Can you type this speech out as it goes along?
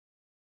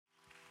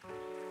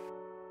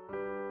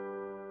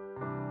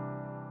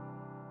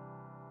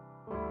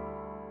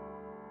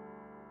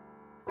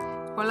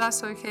Hola,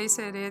 soy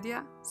Geise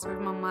Heredia, soy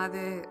mamá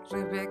de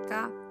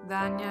Rebeca,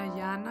 Dania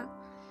y Ana.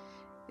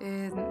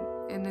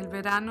 En el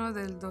verano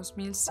del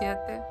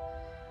 2007,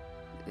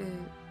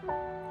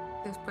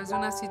 después de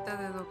una cita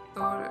de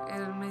doctor,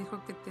 él me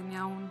dijo que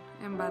tenía un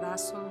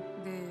embarazo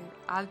de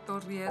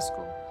alto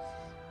riesgo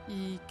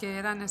y que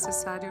era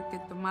necesario que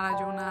tomara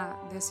yo una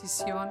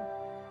decisión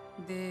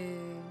de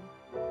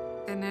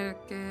tener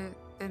que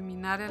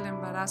terminar el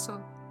embarazo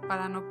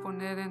para no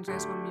poner en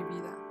riesgo mi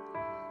vida.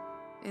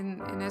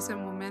 En ese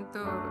momento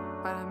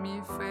para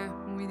mí fue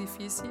muy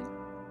difícil,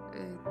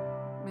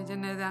 me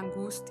llené de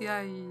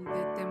angustia y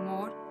de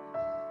temor,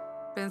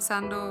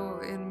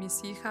 pensando en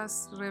mis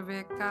hijas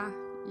Rebeca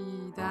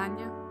y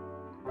Dania,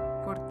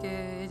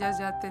 porque ellas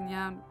ya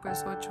tenían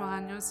 8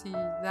 años y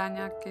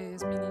Dania, que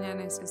es mi niña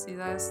de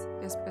necesidades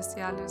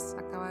especiales,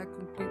 acaba de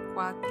cumplir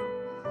 4.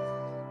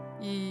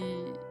 Y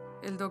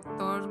el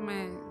doctor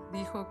me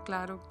dijo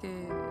claro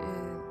que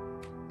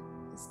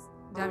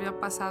ya había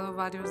pasado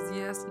varios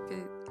días y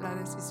que la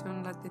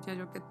decisión la tenía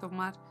yo que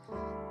tomar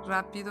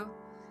rápido.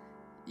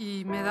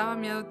 Y me daba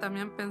miedo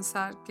también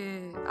pensar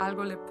que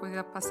algo le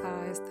podía pasar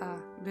a esta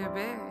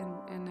bebé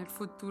en el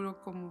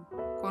futuro, como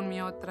con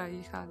mi otra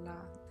hija, la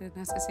de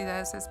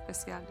necesidades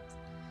especiales.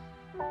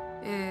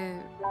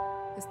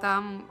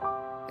 Estaba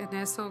en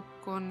eso,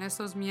 con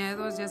esos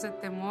miedos y ese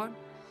temor,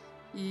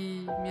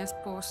 y mi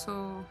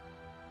esposo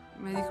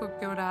me dijo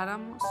que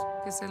oráramos,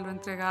 que se lo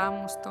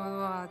entregáramos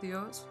todo a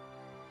Dios.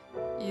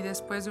 Y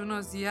después de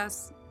unos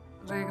días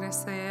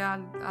regresé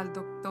al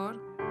doctor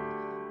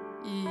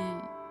y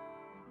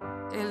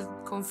él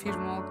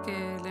confirmó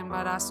que el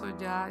embarazo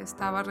ya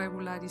estaba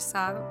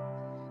regularizado,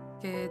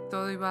 que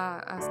todo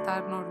iba a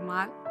estar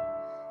normal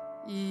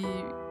y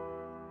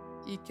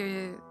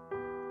que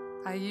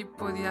ahí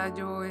podía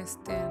yo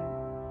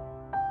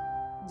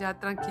ya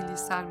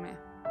tranquilizarme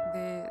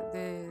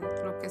de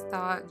lo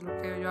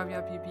que yo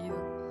había vivido.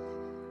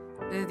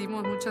 Le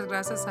dimos muchas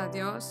gracias a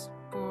Dios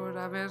por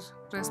haber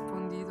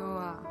respondido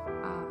a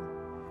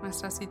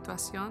nuestra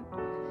situación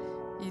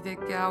y de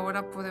que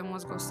ahora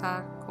podemos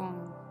gozar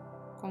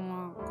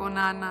con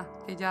Ana,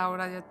 que ya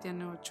ahora ya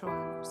tiene 8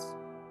 años.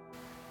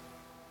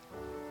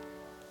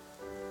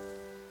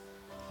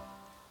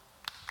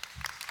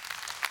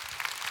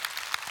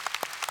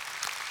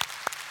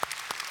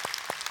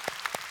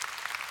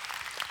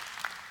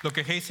 Lo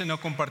que Geise no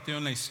compartió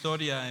en la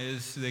historia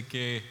es de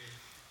que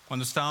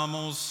cuando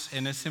estábamos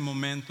en ese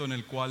momento en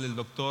el cual el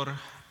doctor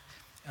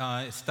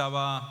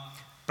estaba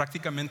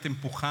prácticamente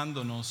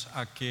empujándonos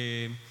a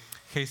que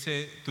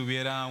Geise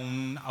tuviera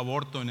un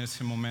aborto en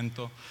ese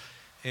momento,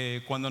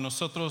 cuando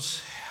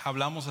nosotros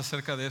hablamos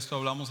acerca de esto,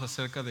 hablamos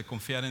acerca de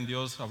confiar en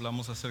Dios,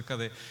 hablamos acerca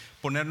de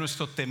poner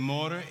nuestro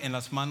temor en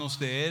las manos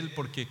de Él,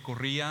 porque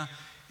corría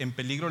en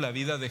peligro la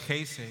vida de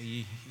Geise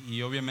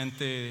y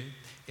obviamente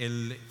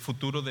el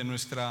futuro de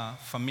nuestra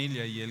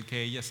familia y el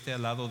que ella esté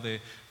al lado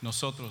de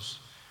nosotros,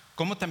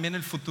 como también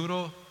el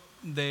futuro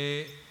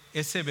de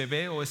ese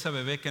bebé o esa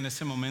bebé que en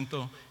ese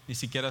momento ni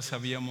siquiera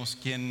sabíamos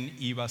quién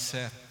iba a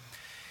ser.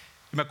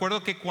 Y me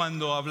acuerdo que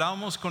cuando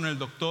hablábamos con el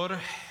doctor,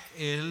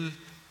 él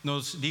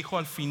nos dijo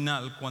al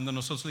final, cuando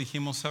nosotros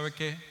dijimos, ¿sabe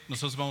qué?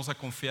 Nosotros vamos a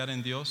confiar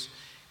en Dios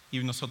y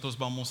nosotros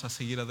vamos a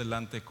seguir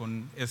adelante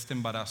con este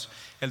embarazo.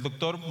 El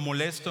doctor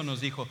molesto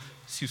nos dijo,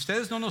 si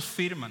ustedes no nos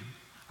firman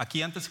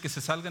aquí antes que se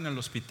salgan del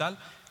hospital,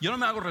 yo no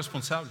me hago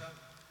responsable.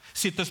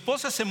 Si tu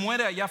esposa se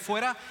muere allá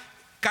afuera,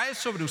 cae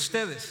sobre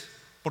ustedes,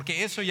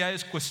 porque eso ya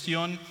es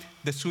cuestión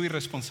de su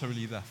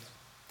irresponsabilidad.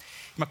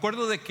 Me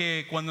acuerdo de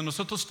que cuando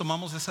nosotros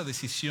tomamos esa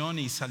decisión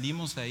y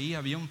salimos de ahí,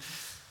 había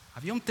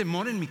un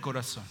temor en mi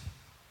corazón,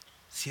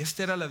 si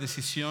esta era la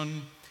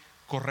decisión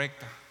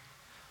correcta.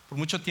 Por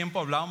mucho tiempo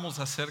hablábamos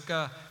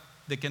acerca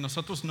de que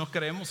nosotros no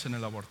creemos en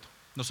el aborto.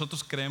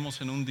 Nosotros creemos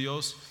en un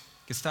Dios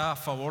que está a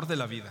favor de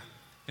la vida,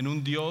 en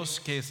un Dios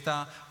que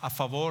está a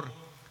favor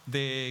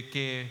de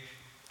que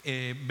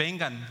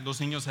vengan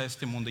los niños a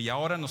este mundo. Y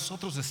ahora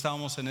nosotros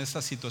estábamos en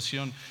esa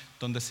situación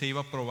donde se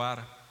iba a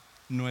probar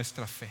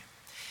nuestra fe.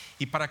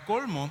 Y para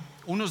colmo,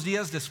 unos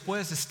días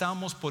después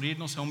estábamos por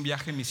irnos a un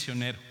viaje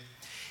misionero.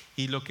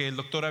 Y lo que el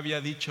doctor había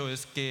dicho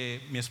es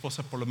que mi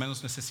esposa por lo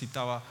menos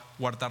necesitaba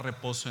guardar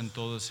reposo en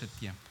todo ese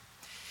tiempo.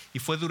 Y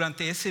fue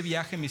durante ese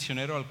viaje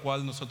misionero al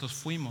cual nosotros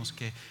fuimos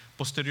que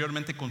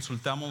posteriormente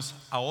consultamos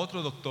a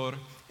otro doctor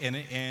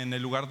en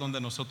el lugar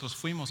donde nosotros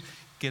fuimos,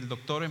 que el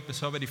doctor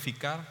empezó a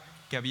verificar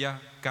que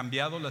había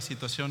cambiado la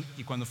situación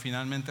y cuando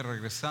finalmente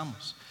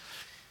regresamos,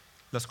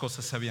 las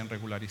cosas se habían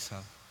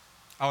regularizado.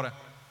 Ahora,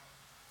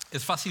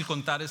 es fácil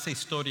contar esa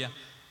historia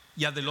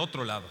ya del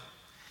otro lado,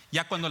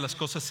 ya cuando las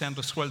cosas se han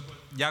resuelto,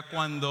 ya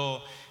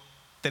cuando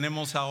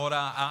tenemos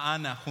ahora a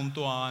Ana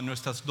junto a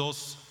nuestras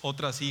 2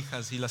 otras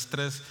hijas y las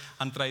 3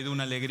 han traído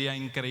una alegría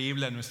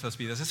increíble a nuestras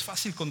vidas. Es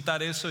fácil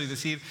contar eso y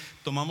decir,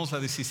 tomamos la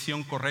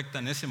decisión correcta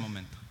en ese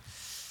momento.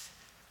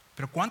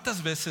 Pero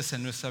 ¿cuántas veces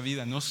en nuestra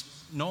vida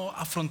no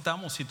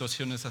afrontamos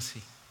situaciones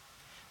así?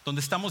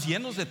 Donde estamos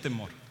llenos de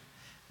temor,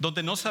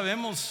 donde no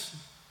sabemos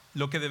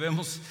lo que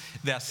debemos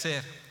de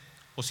hacer.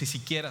 o si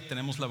siquiera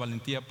tenemos la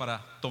valentía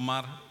para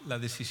tomar la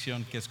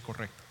decisión que es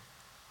correcta.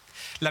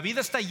 La vida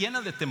está llena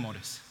de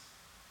temores.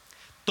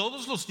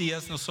 Todos los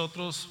días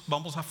nosotros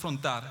vamos a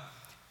afrontar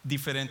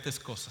diferentes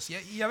cosas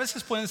y a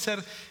veces pueden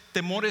ser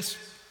temores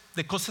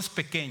de cosas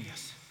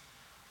pequeñas,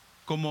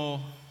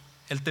 como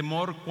el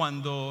temor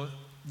cuando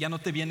ya no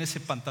te viene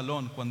ese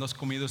pantalón, cuando has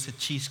comido ese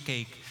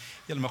cheesecake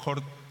y a lo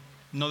mejor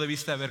no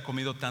debiste haber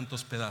comido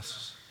tantos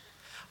pedazos.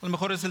 A lo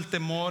mejor es el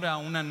temor a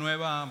una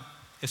nueva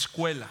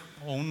escuela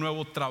o un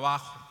nuevo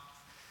trabajo.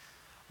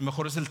 A lo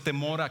mejor es el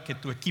temor a que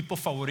tu equipo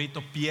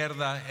favorito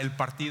pierda el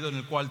partido en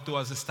el cual tú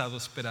has estado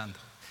esperando.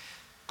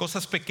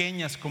 Cosas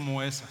pequeñas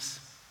como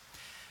esas.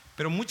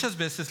 Pero muchas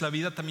veces la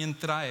vida también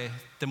trae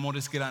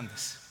temores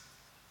grandes,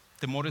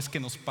 temores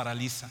que nos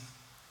paralizan.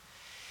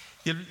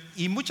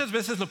 Y muchas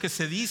veces lo que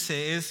se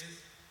dice es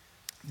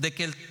de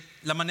que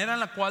la manera en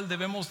la cual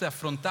debemos de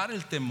afrontar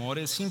el temor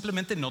es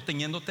simplemente no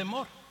teniendo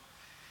temor.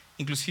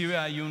 Inclusive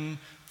hay un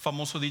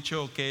famoso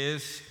dicho que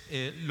es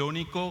lo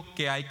único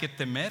que hay que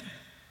temer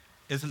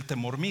es el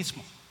temor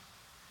mismo.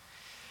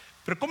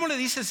 Pero ¿cómo le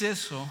dices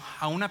eso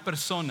a una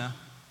persona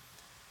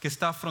que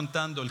está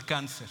afrontando el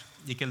cáncer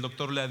y que el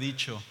doctor le ha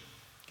dicho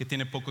que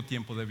tiene poco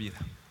tiempo de vida?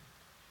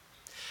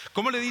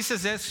 ¿Cómo le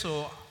dices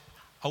eso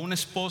a un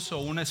esposo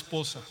o una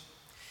esposa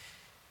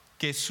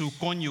que su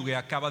cónyuge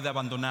acaba de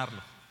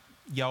abandonarlo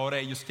y ahora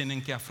ellos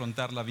tienen que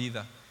afrontar la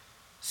vida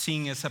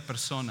sin esa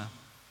persona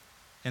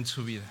en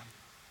su vida?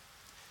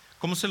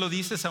 ¿Cómo se lo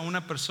dices a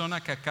una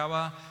persona que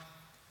acaba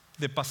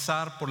de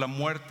pasar por la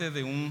muerte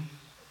de un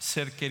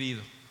ser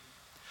querido?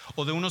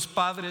 O de unos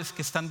padres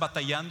que están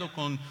batallando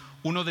con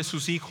uno de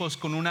sus hijos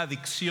con una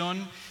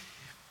adicción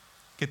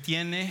que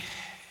tiene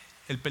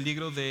el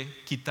peligro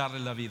de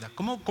quitarle la vida.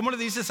 ¿Cómo le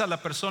dices a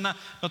la persona,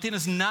 no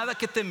tienes nada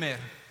que temer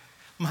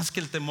más que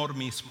el temor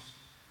mismo?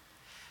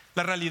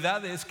 La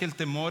realidad es que el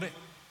temor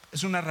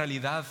es una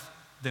realidad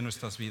de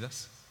nuestras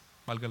vidas,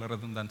 valga la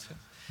redundancia.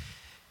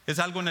 Es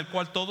algo en el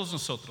cual todos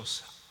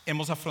nosotros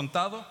hemos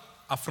afrontado,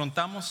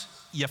 afrontamos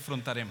y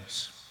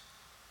afrontaremos.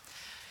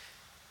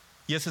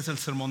 Y ese es el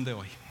sermón de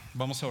hoy.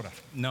 Vamos a orar.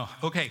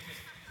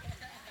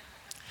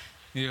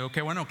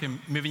 Qué bueno que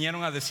me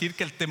vinieron a decir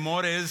que el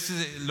temor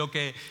es lo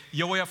que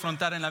yo voy a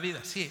afrontar en la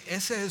vida. Sí,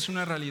 esa es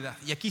una realidad.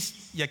 Y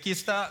aquí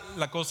está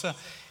la cosa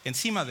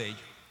encima de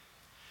ello.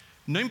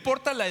 No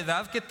importa la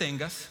edad que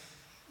tengas,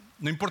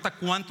 no importa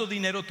cuánto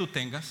dinero tú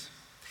tengas,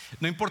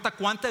 no importa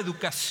cuánta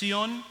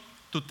educación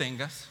tú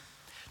tengas,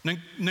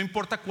 no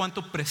importa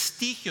cuánto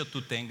prestigio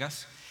tú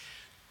tengas,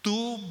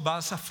 tú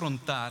vas a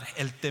afrontar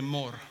el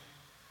temor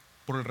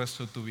por el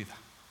resto de tu vida.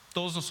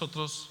 Todos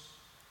nosotros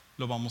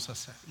lo vamos a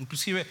hacer.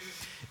 Inclusive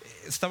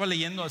estaba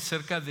leyendo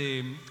acerca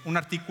de un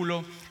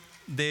artículo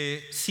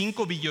de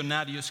 5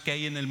 billonarios que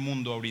hay en el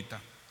mundo ahorita.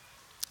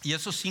 Y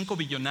esos 5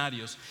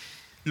 billonarios,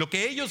 lo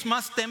que ellos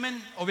más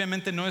temen,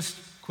 obviamente no es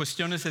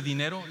cuestiones de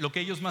dinero, lo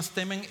que ellos más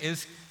temen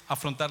es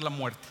afrontar la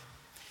muerte.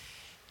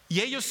 Y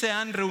ellos se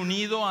han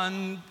reunido,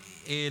 han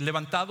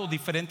levantado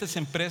diferentes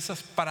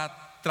empresas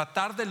para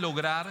tratar de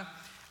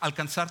lograr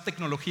alcanzar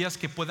tecnologías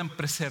que puedan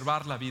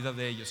preservar la vida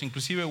de ellos.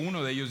 Inclusive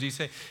uno de ellos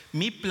dice,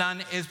 mi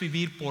plan es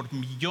vivir por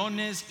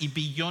millones y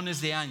billones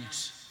de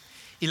años.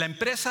 Y la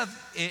empresa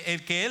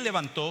el que él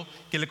levantó,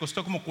 que le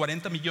costó como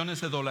 $40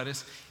 millones,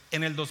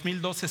 en el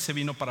 2012 se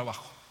vino para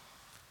abajo.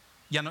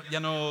 Ya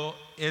no,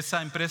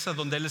 esa empresa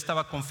donde él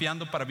estaba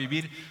confiando para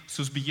vivir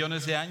sus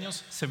billones de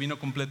años, se vino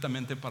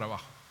completamente para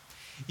abajo.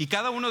 Y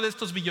cada uno de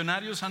estos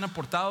billonarios han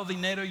aportado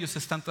dinero, ellos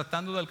están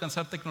tratando de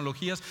alcanzar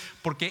tecnologías,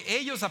 porque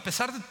ellos, a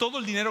pesar de todo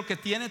el dinero que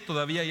tienen,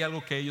 todavía hay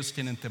algo que ellos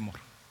tienen temor.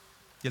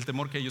 Y el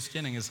temor que ellos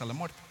tienen es a la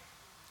muerte.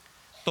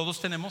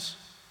 Todos tenemos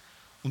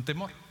un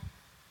temor.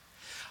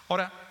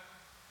 Ahora,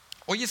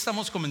 hoy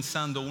estamos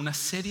comenzando una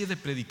serie de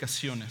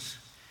predicaciones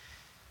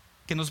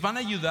que nos van a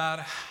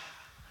ayudar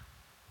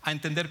a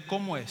entender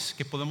cómo es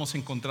que podemos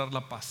encontrar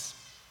la paz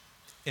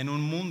en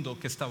un mundo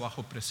que está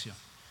bajo presión.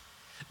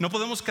 No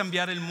podemos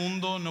cambiar el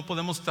mundo, no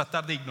podemos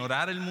tratar de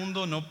ignorar el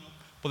mundo, no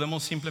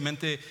podemos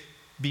simplemente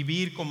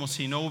vivir como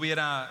si no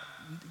hubiera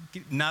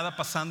nada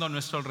pasando a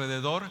nuestro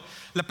alrededor.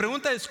 La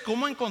pregunta es,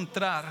 ¿cómo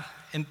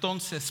encontrar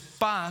entonces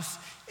paz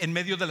en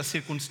medio de las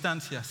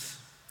circunstancias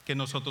que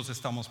nosotros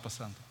estamos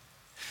pasando?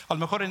 A lo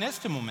mejor en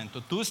este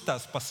momento tú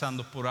estás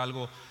pasando por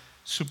algo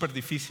súper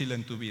difícil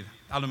en tu vida.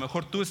 A lo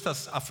mejor tú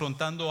estás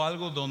afrontando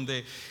algo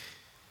donde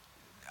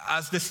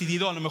has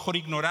decidido a lo mejor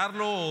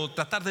ignorarlo o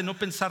tratar de no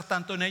pensar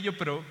tanto en ello,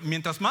 pero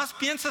mientras más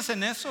piensas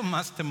en eso,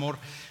 más temor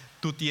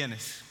tú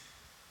tienes,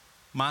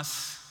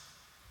 más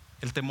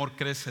el temor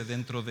crece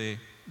dentro de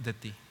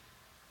ti.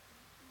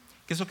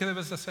 ¿Qué es lo que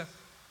debes de hacer?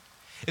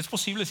 ¿Es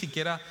posible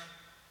siquiera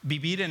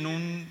vivir en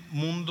un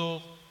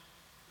mundo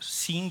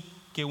sin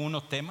que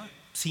uno tema,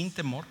 sin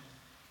temor?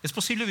 ¿Es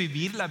posible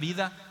vivir la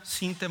vida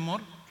sin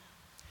temor?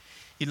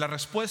 Y la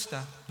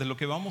respuesta de lo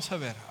que vamos a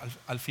ver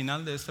al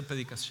final de esta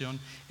predicación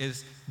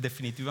es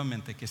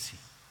definitivamente que sí.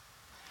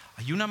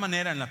 Hay una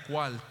manera en la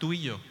cual tú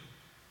y yo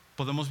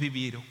podemos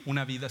vivir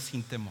una vida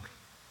sin temor.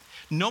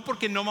 No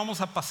porque no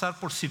vamos a pasar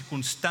por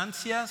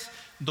circunstancias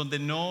donde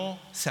no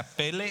se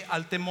apele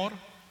al temor,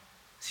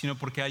 sino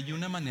porque hay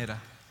una manera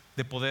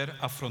de poder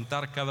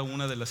afrontar cada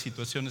una de las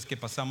situaciones que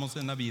pasamos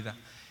en la vida,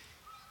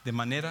 de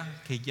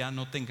manera que ya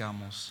no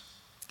tengamos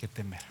que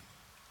temer.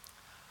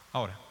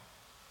 Ahora,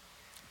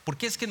 ¿por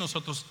qué es que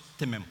nosotros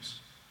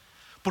tememos?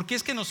 ¿Por qué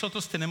es que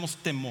nosotros tenemos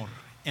temor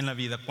en la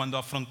vida cuando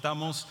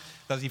afrontamos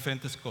las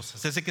diferentes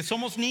cosas? Desde que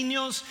somos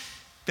niños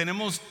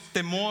tenemos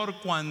temor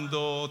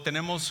cuando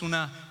tenemos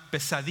una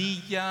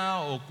pesadilla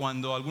o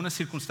cuando alguna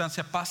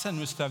circunstancia pasa en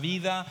nuestra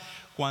vida,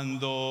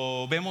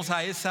 cuando vemos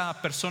a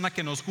esa persona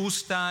que nos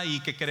gusta y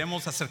que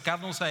queremos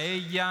acercarnos a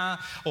ella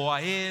o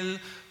a él.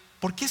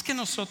 ¿Por qué es que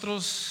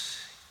nosotros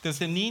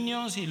desde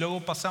niños y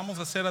luego pasamos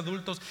a ser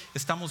adultos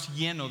estamos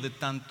llenos de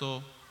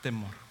tanto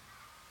temor?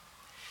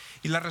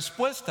 Y la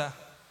respuesta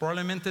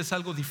probablemente es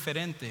algo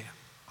diferente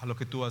a lo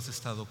que tú has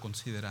estado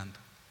considerando.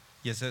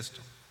 Y es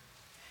esto: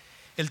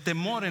 el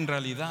temor en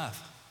realidad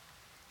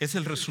es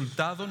el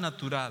resultado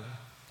natural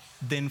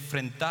de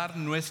enfrentar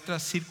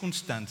nuestras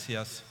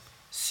circunstancias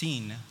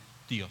sin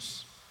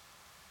Dios.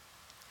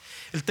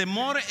 El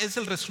temor es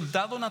el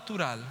resultado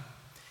natural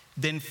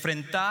de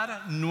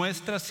enfrentar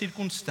nuestras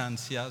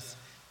circunstancias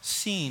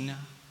sin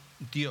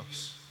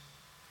Dios.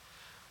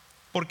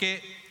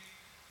 Porque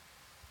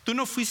tú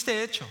no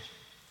fuiste hecho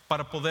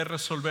para poder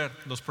resolver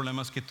los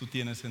problemas que tú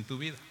tienes en tu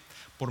vida,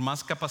 por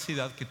más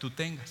capacidad que tú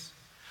tengas,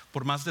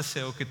 por más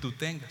deseo que tú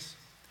tengas,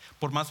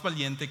 por más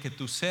valiente que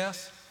tú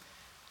seas.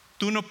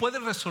 Tú no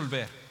puedes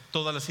resolver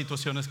todas las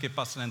situaciones que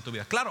pasan en tu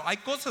vida. Claro, hay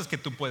cosas que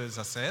tú puedes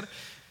hacer.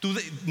 Tú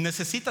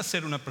necesitas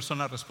ser una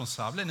persona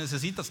responsable,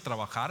 necesitas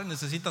trabajar,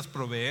 necesitas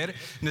proveer,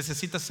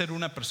 necesitas ser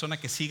una persona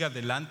que siga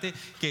adelante,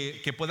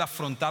 que pueda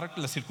afrontar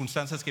las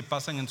circunstancias que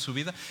pasan en su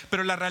vida.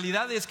 Pero la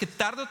realidad es que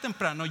tarde o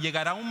temprano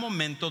llegará un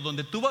momento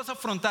donde tú vas a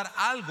afrontar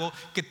algo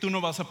que tú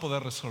no vas a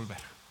poder resolver.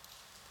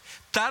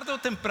 Tarde o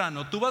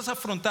temprano tú vas a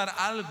afrontar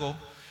algo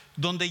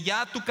donde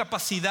ya tu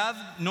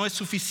capacidad no es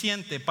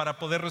suficiente para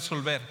poder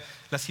resolver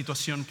la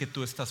situación que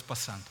tú estás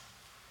pasando.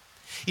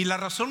 Y la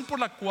razón por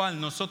la cual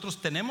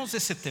nosotros tenemos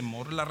ese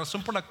temor, la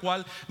razón por la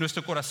cual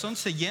nuestro corazón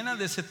se llena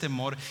de ese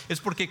temor,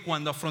 es porque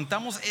cuando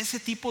afrontamos ese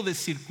tipo de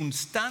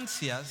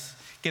circunstancias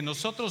que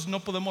nosotros no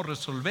podemos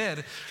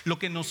resolver, lo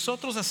que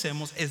nosotros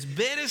hacemos es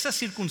ver esa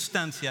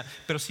circunstancia,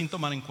 pero sin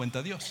tomar en cuenta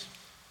a Dios.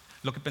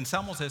 Lo que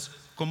pensamos es: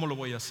 ¿cómo lo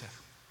voy a hacer?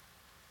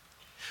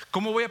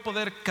 ¿Cómo voy a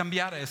poder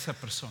cambiar a esa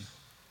persona?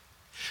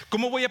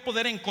 ¿Cómo voy a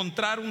poder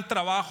encontrar un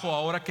trabajo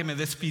ahora que me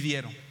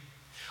despidieron?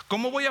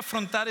 ¿Cómo voy a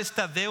afrontar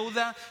esta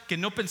deuda que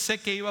no pensé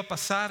que iba a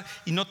pasar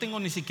y no tengo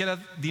ni siquiera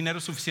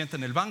dinero suficiente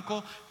en el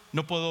banco?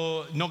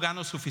 No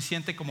gano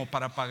suficiente como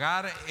para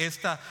pagar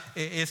esta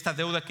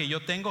deuda que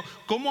yo tengo.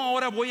 ¿Cómo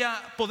ahora voy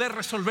a poder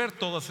resolver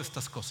todas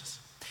estas cosas?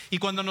 Y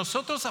cuando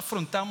nosotros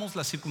afrontamos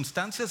las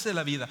circunstancias de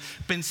la vida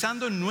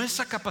pensando en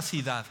nuestra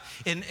capacidad,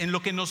 en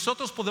lo que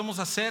nosotros podemos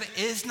hacer,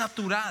 es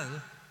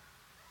natural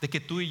de que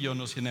tú y yo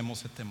nos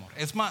llenemos de temor.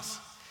 Es más,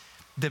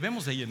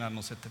 debemos de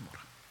llenarnos de temor.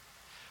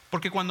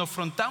 Porque cuando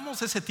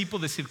afrontamos ese tipo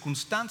de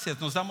circunstancias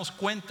nos damos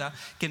cuenta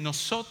que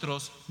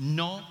nosotros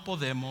no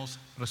podemos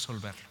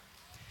resolverlo.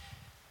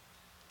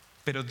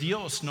 Pero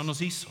Dios no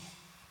nos hizo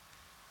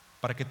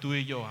para que tú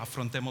y yo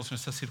afrontemos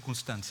nuestras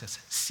circunstancias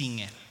sin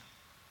Él.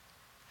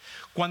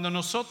 Cuando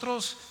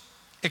nosotros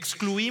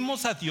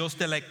excluimos a Dios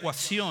de la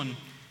ecuación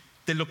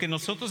de lo que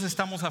nosotros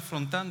estamos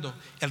afrontando,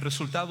 el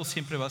resultado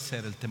siempre va a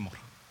ser el temor.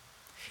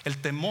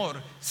 El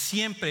temor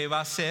siempre va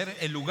a ser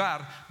el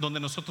lugar donde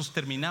nosotros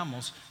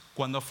terminamos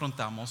cuando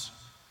afrontamos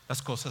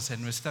las cosas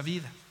en nuestra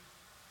vida.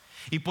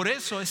 Y por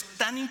eso es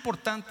tan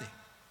importante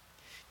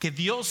que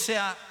Dios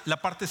sea la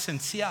parte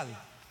esencial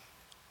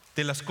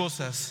de las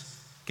cosas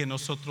que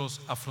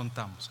nosotros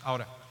afrontamos.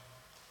 Ahora,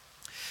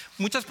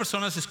 muchas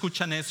personas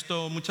escuchan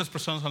esto, muchas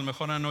personas a lo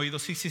mejor han oído: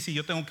 sí,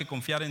 yo tengo que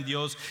confiar en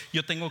Dios,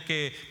 yo tengo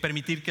que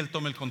permitir que Él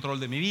tome el control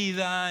de mi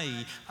vida.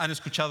 Y han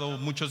escuchado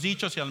muchos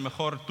dichos, y a lo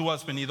mejor tú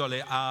has venido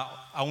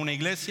a una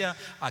iglesia,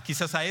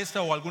 quizás a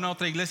esta o a alguna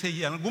otra iglesia,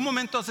 y en algún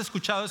momento has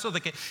escuchado eso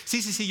de que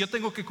sí, yo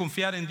tengo que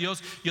confiar en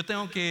Dios, yo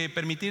tengo que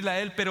permitirle a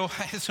Él, pero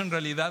eso en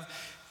realidad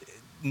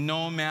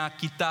no me ha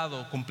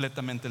quitado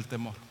completamente el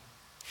temor.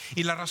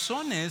 Y la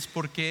razón es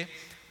porque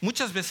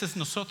muchas veces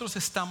nosotros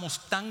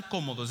estamos tan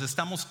cómodos,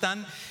 estamos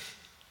tan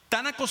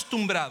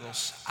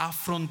acostumbrados a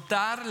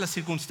afrontar las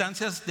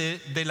circunstancias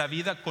de la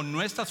vida con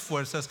nuestras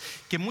fuerzas,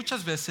 que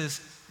muchas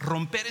veces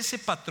romper ese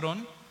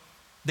patrón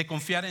de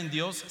confiar en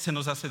Dios se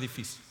nos hace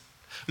difícil.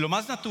 Lo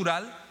más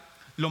natural,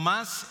 lo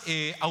más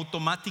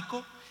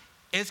automático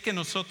es que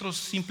nosotros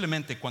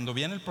simplemente, cuando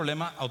viene el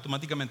problema,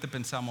 automáticamente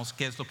pensamos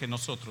qué es lo que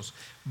nosotros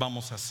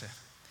vamos a hacer.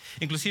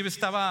 Inclusive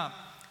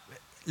estaba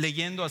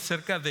leyendo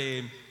acerca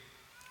de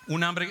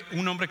un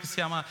hombre que se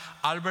llama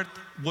Albert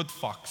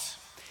Woodfox.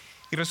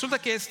 Y resulta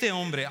que este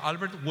hombre,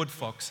 Albert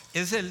Woodfox,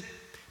 es el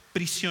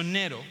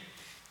prisionero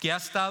que ha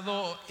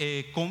estado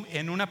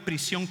en una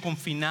prisión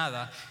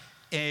confinada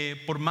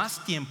por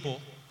más tiempo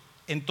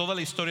en toda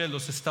la historia de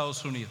los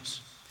Estados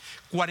Unidos.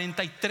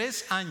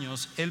 43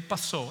 años él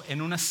pasó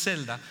en una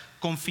celda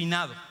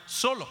confinado,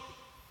 solo,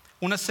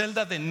 una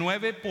celda de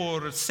 9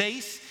 por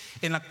 6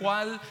 en la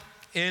cual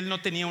él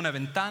no tenía una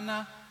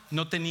ventana,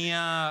 no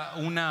tenía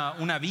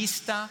una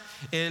vista,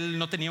 él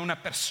no tenía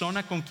una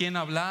persona con quien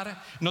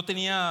hablar, no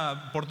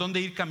tenía por dónde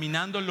ir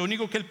caminando. Lo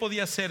único que él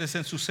podía hacer es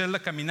en su celda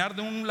caminar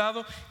de un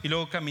lado y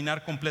luego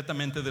caminar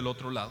completamente del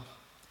otro lado.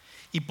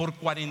 Y por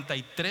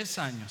 43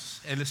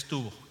 años él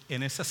estuvo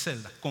en esa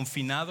celda,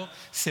 confinado,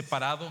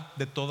 separado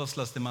de todas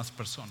las demás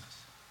personas.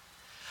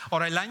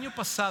 Ahora, el año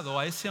pasado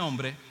a ese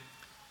hombre,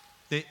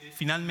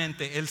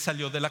 finalmente él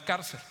salió de la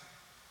cárcel.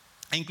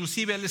 E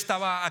inclusive él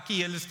estaba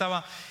aquí, él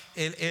estaba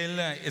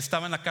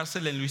en la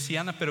cárcel en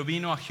Luisiana, pero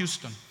vino a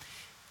Houston.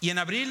 Y en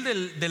abril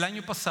del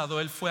año pasado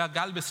él fue a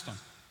Galveston.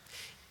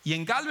 Y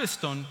en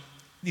Galveston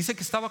dice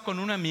que estaba con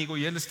un amigo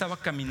y él estaba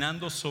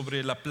caminando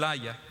sobre la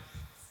playa.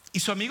 Y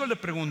su amigo le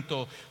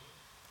preguntó: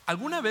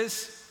 ¿alguna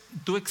vez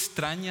tú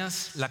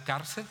extrañas la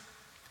cárcel?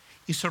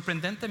 Y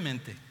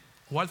sorprendentemente,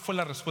 ¿cuál fue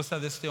la respuesta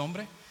de este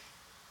hombre?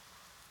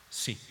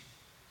 Sí.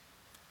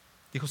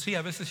 Dijo: sí,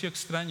 a veces yo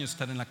extraño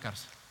estar en la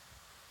cárcel.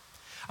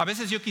 A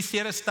veces yo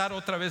quisiera estar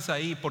otra vez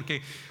ahí,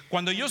 porque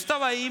cuando yo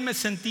estaba ahí me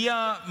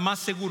sentía más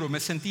seguro, me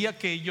sentía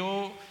que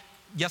yo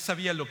ya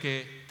sabía lo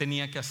que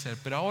tenía que hacer.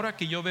 Pero ahora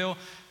que yo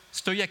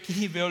estoy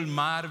aquí, veo el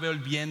mar, veo el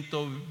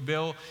viento,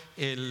 veo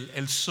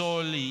el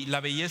sol y la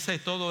belleza de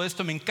todo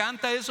esto, me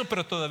encanta eso,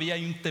 pero todavía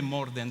hay un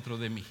temor dentro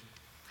de mí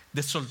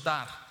de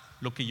soltar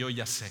lo que yo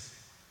ya sé.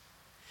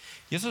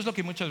 Y eso es lo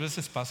que muchas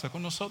veces pasa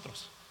con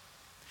nosotros.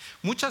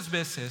 Muchas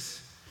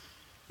veces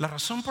la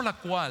razón por la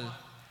cual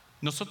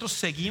nosotros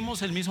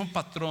seguimos el mismo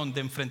patrón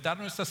de enfrentar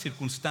nuestras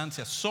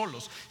circunstancias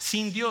solos,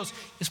 sin Dios,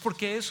 es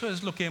porque eso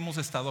es lo que hemos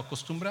estado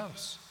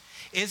acostumbrados.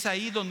 Es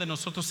ahí donde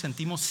nosotros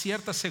sentimos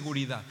cierta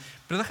seguridad.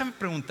 Pero déjame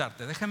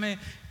preguntarte, déjame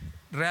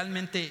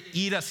realmente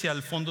ir hacia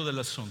el fondo del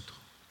asunto.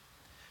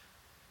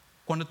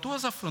 Cuando tú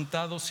has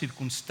afrontado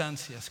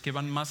circunstancias que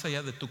van más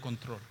allá de tu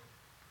control,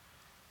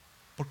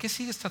 ¿por qué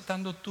sigues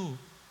tratando tú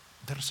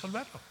de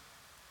resolverlo?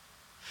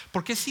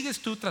 ¿Por qué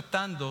sigues tú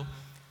tratando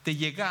de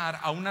llegar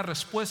a una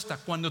respuesta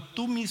cuando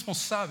tú mismo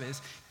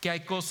sabes que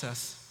hay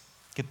cosas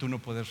que tú no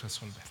puedes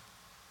resolver?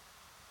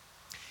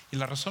 Y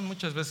la razón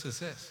muchas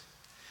veces es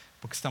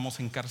porque estamos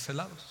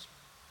encarcelados.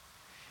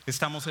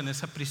 Estamos en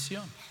esa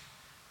prisión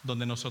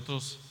donde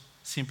nosotros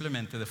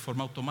simplemente de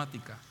forma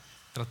automática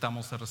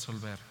tratamos de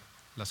resolver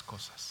las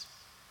cosas.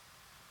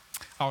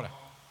 Ahora,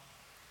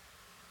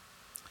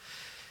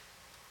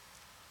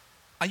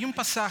 hay un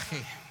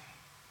pasaje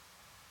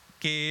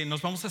que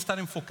nos vamos a estar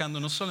enfocando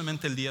no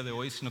solamente el día de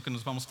hoy, sino que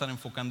nos vamos a estar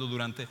enfocando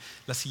durante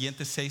las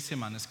siguientes 6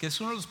 semanas, que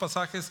es uno de los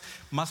pasajes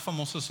más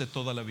famosos de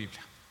toda la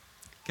Biblia,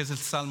 que es el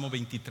Salmo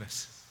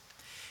 23.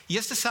 Y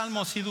este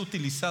salmo ha sido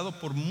utilizado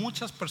por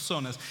muchas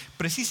personas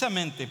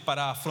precisamente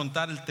para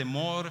afrontar el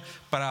temor,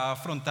 para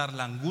afrontar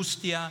la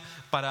angustia,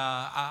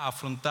 para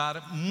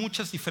afrontar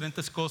muchas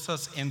diferentes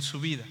cosas en su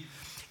vida.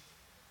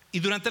 Y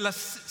durante las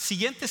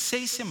siguientes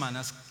 6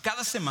 semanas,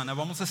 cada semana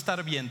vamos a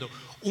estar viendo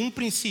un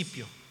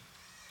principio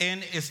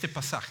en este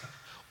pasaje,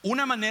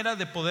 una manera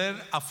de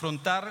poder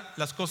afrontar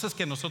las cosas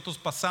que nosotros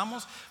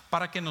pasamos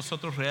para que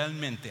nosotros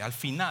realmente al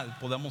final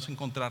podamos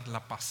encontrar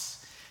la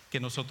paz que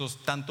nosotros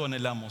tanto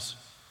anhelamos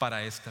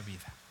para esta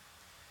vida.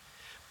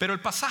 Pero el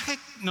pasaje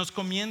nos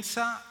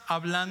comienza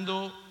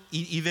hablando,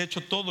 y de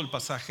hecho todo el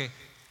pasaje,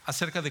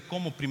 acerca de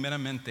cómo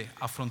primeramente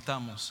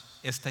afrontamos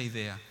esta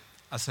idea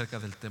acerca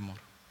del temor.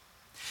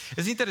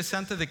 Es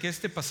interesante de que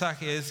este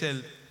pasaje es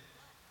el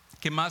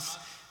que más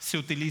se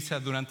utiliza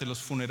durante los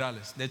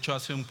funerales. De hecho,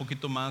 hace un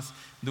poquito más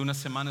de una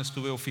semana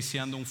estuve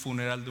oficiando un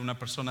funeral de una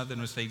persona de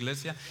nuestra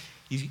iglesia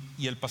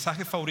y el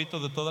pasaje favorito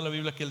de toda la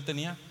Biblia que él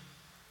tenía,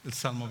 el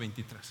Salmo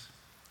 23,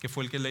 que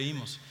fue el que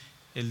leímos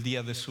el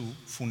día de su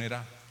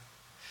funeral.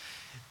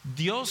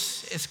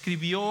 Dios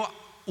escribió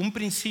un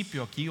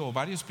principio aquí, o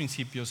varios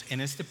principios en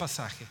este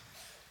pasaje,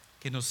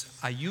 que nos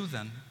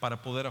ayudan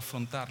para poder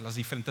afrontar las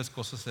diferentes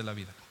cosas de la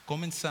vida,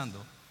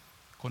 comenzando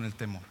con el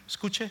temor.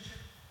 Escuche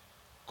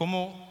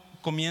cómo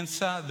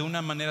comienza de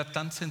una manera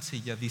tan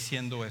sencilla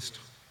diciendo esto: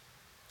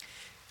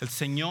 el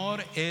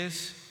Señor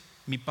es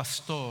mi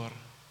pastor,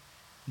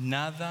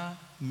 nada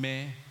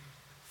me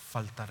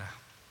faltará.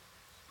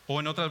 O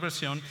en otra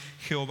versión,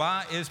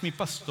 Jehová es mi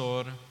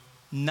pastor,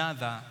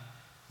 nada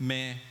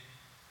me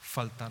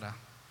faltará.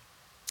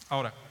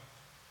 Ahora,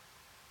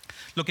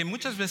 lo que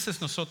muchas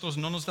veces nosotros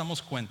no nos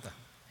damos cuenta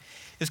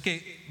es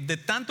que de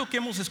tanto que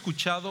hemos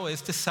escuchado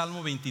este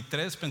Salmo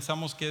 23,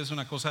 pensamos que es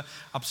una cosa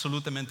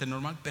absolutamente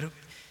normal, pero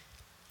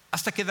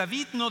hasta que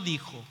David no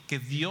dijo que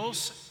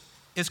Dios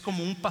es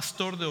como un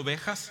pastor de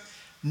ovejas,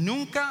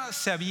 nunca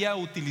se había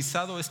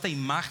utilizado esta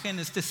imagen,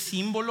 este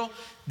símbolo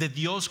de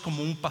Dios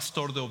como un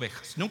pastor de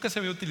ovejas. Nunca se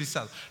había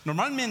utilizado.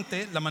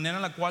 Normalmente la manera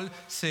en la cual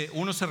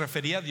uno se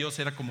refería a Dios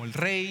era como el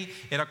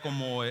rey, era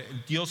como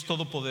el Dios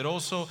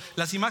todopoderoso.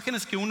 Las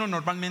imágenes que uno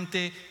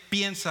normalmente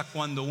piensa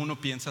cuando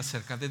uno piensa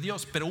acerca de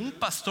Dios. Pero un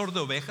pastor de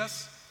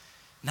ovejas,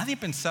 nadie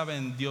pensaba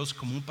en Dios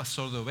como un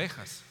pastor de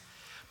ovejas.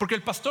 Porque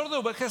el pastor de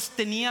ovejas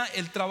tenía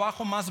el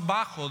trabajo más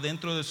bajo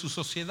dentro de su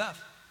sociedad.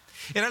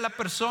 Era la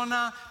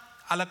persona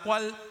a la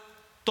cual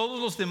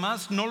Todos los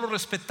demás no lo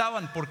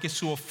respetaban porque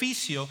su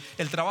oficio,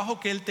 el trabajo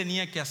que él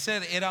tenía que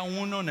hacer, era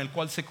uno en el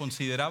cual se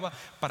consideraba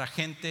para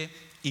gente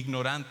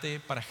ignorante,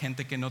 para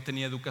gente que no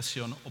tenía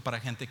educación o para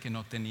gente que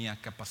no tenía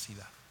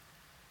capacidad.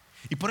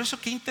 Y por eso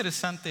qué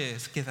interesante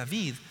es que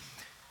David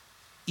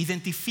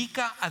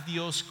identifica a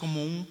Dios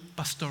como un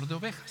pastor de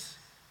ovejas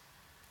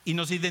y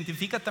nos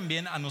identifica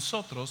también a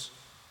nosotros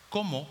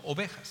como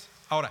ovejas.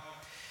 Ahora,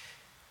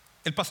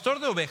 el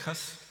pastor de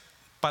ovejas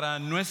para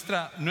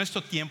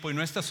nuestro tiempo y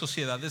nuestra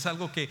sociedad es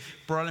algo que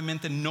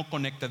probablemente no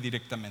conecta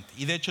directamente,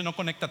 y de hecho no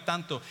conecta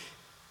tanto,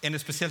 en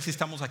especial si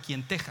estamos aquí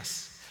en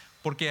Texas,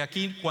 porque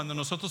aquí cuando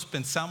nosotros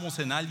pensamos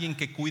en alguien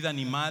que cuida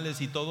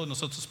animales y todo,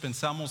 nosotros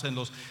pensamos en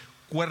los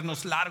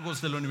cuernos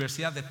largos de la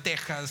Universidad de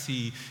Texas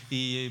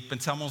y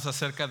pensamos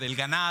acerca del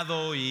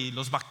ganado y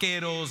los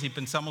vaqueros y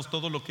pensamos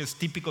todo lo que es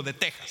típico de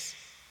Texas.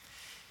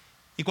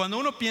 Y cuando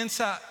uno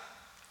piensa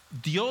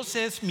Dios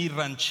es mi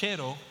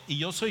ranchero y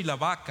yo soy la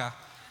vaca,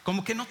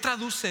 como que no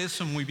traduce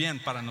eso muy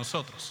bien para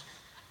nosotros,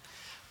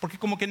 porque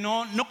como que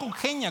no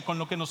congenia con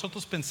lo que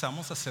nosotros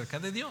pensamos acerca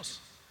de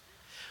Dios.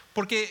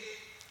 Porque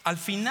al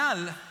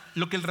final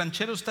lo que el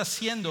ranchero está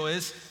haciendo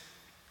es,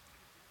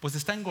 pues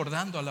está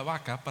engordando a la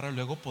vaca para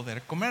luego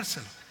poder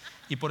comérselo.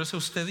 Y por eso a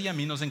usted y a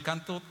mí nos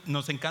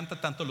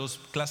encanta tanto los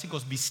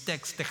clásicos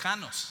bistecs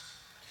tejanos.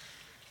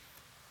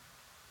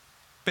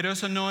 Pero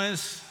eso no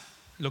es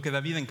lo que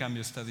David en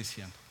cambio está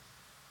diciendo,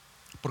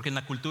 porque en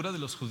la cultura de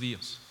los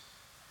judíos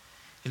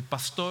el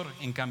pastor,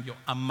 en cambio,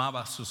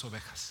 amaba a sus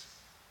ovejas.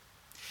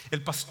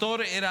 El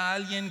pastor era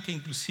alguien que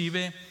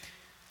inclusive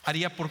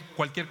haría por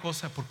cualquier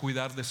cosa por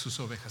cuidar de sus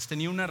ovejas.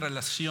 Tenía una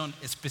relación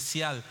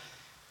especial,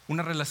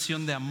 una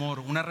relación de amor,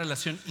 una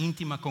relación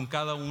íntima con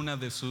cada una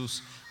de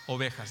sus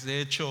ovejas.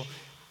 De hecho,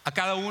 a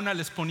cada una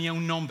les ponía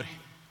un nombre.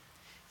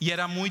 Y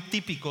era muy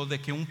típico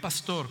de que un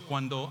pastor,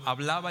 cuando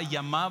hablaba y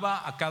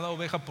llamaba a cada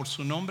oveja por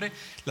su nombre,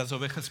 las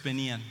ovejas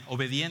venían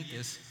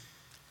obedientes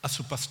a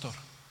su pastor.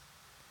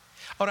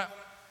 Ahora,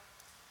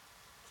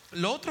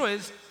 lo otro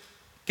es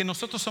que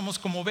nosotros somos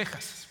como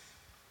ovejas.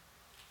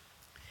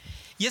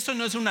 Y eso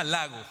no es un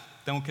halago,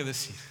 tengo que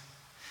decir,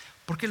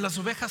 porque las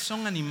ovejas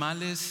son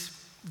animales,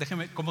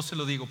 déjeme, ¿cómo se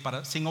lo digo?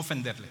 Sin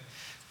ofenderle,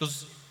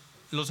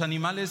 los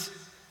animales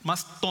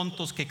más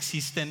tontos que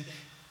existen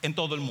en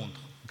todo el mundo,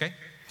 ¿ok?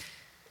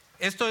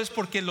 Esto es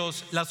porque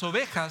las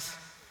ovejas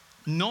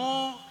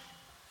no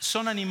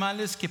son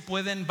animales que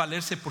pueden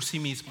valerse por sí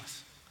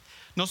mismas.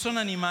 No son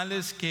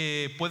animales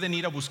que pueden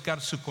ir a buscar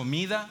su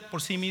comida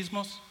por sí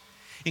mismos.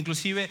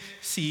 Inclusive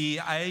si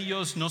a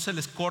ellos no se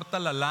les corta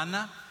la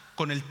lana,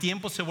 con el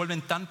tiempo se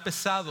vuelven tan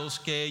pesados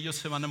que ellos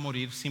se van a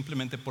morir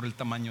simplemente por el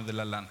tamaño de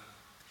la lana.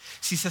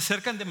 Si se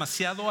acercan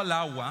demasiado al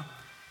agua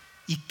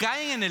y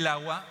caen en el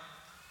agua,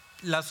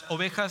 las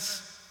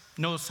ovejas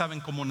no saben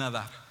cómo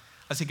nadar,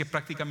 así que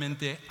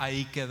prácticamente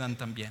ahí quedan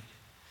también.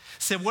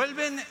 Se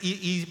vuelven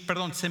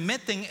se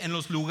meten en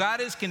los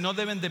lugares que no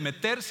deben de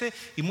meterse,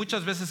 y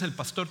muchas veces el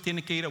pastor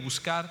tiene que ir a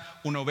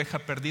buscar una oveja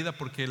perdida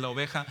porque la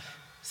oveja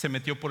se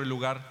metió por el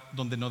lugar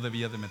donde no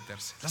debía de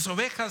meterse. Las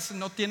ovejas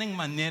no tienen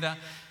manera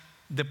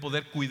de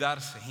poder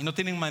cuidarse y no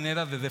tienen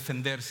manera de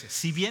defenderse.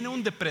 Si viene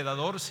un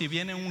depredador, si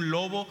viene un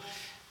lobo,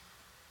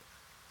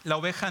 la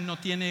oveja no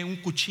tiene un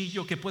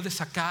cuchillo que puede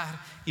sacar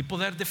y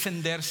poder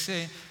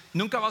defenderse.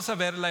 Nunca vas a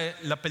ver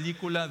la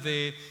película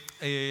de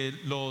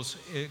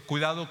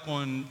cuidado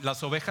con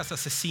las ovejas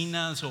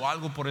asesinas o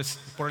algo por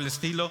el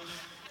estilo,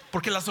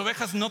 porque las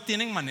ovejas no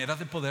tienen manera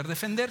de poder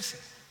defenderse.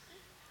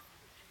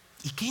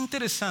 Y qué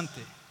interesante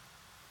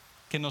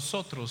que a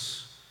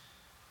nosotros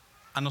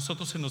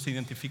se nos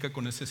identifica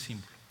con ese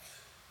símbolo.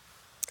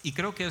 Y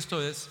creo que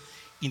esto es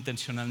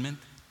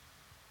intencionalmente.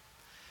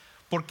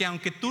 Porque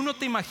aunque tú no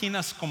te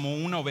imaginas como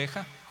una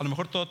oveja, a lo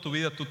mejor toda tu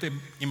vida tú te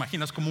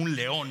imaginas como un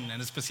león, en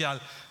especial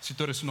si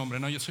tú eres un hombre.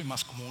 No, yo soy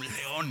más como un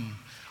león,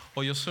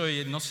 o yo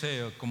soy, no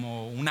sé,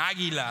 como un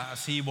águila,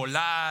 así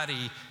volar,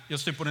 y yo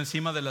estoy por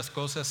encima de las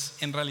cosas.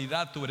 En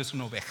realidad tú eres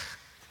una oveja.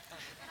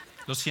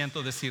 Lo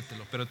siento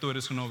decírtelo, pero tú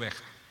eres una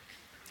oveja.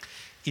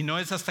 Y no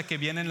es hasta que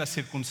vienen las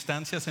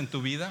circunstancias en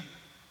tu vida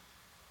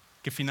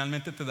que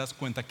finalmente te das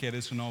cuenta que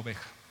eres una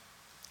oveja.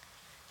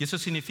 Y eso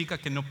significa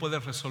que no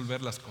puedes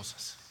resolver las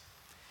cosas.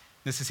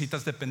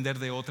 Necesitas depender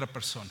de otra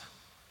persona.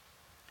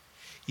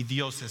 Y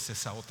Dios es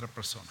esa otra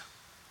persona.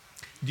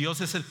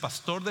 Dios es el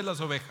pastor de las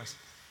ovejas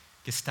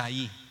que está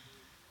ahí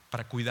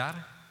para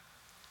cuidar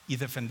y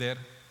defender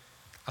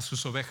a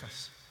sus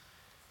ovejas,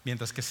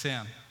 mientras que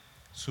sean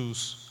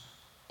sus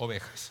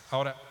ovejas.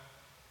 Ahora,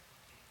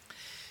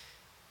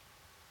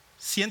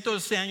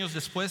 cientos de años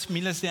después,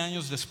 miles de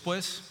años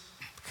después,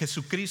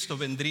 Jesucristo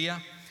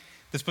vendría.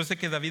 Después de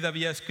que David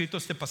había escrito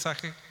este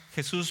pasaje,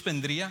 Jesús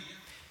vendría.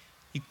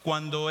 Y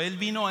cuando Él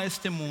vino a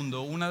este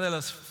mundo, una de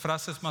las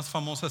frases más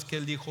famosas que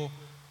Él dijo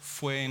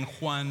fue en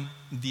Juan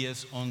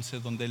 10:11,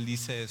 donde Él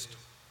dice esto: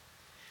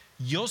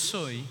 yo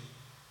soy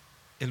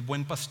el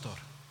buen pastor.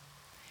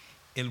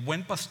 El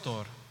buen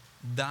pastor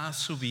da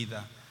su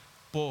vida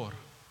por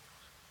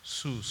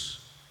sus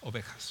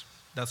ovejas.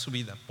 Da su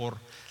vida por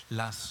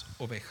las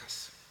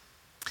ovejas.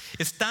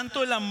 Es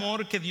tanto el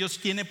amor que Dios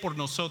tiene por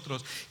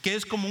nosotros, que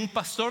es como un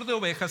pastor de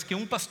ovejas, que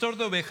un pastor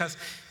de ovejas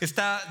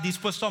está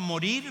dispuesto a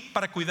morir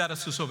para cuidar a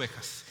sus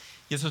ovejas.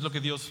 Y eso es lo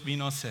que Dios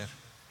vino a hacer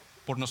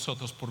por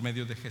nosotros por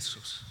medio de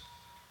Jesús.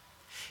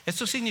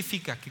 Esto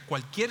significa que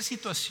cualquier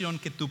situación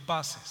que tú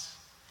pases,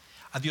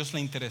 a Dios le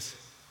interesa.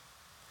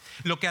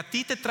 Lo que a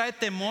ti te trae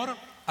temor,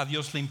 a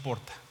Dios le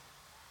importa.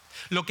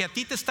 Lo que a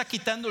ti te está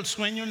quitando el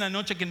sueño en la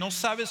noche, que no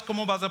sabes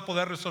cómo vas a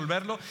poder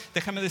resolverlo,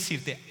 déjame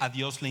decirte, a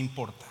Dios le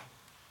importa.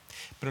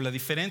 Pero la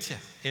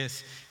diferencia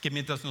es que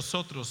mientras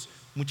nosotros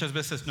muchas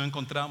veces no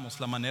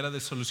encontramos la manera de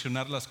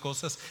solucionar las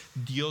cosas,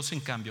 Dios en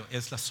cambio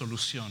es la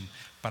solución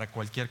para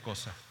cualquier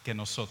cosa que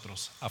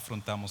nosotros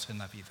afrontamos en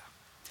la vida.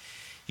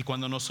 Y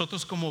cuando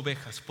nosotros como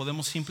ovejas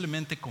podemos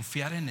simplemente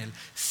confiar en Él,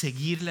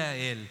 seguirle a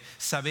Él,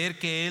 saber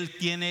que Él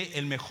tiene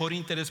el mejor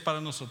interés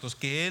para nosotros,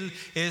 que Él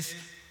es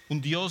un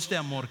Dios de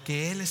amor,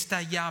 que Él está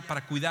allá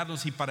para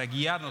cuidarnos y para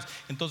guiarnos,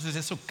 entonces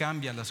eso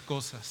cambia las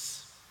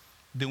cosas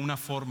de una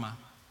forma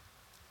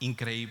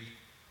increíble.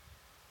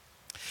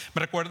 Me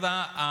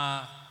recuerda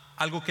a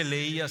algo que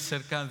leí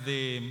acerca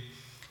de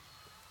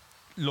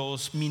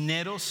los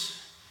mineros.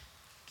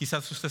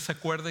 Quizás usted se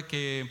acuerde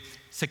que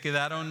se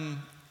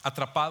quedaron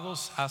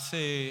atrapados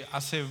hace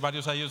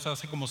varios años,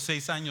 hace como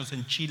 6 años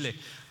en Chile.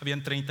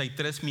 Habían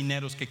 33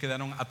 mineros que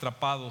quedaron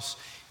atrapados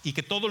y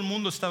que todo el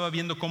mundo estaba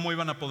viendo cómo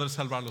iban a poder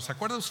salvarlos. ¿Se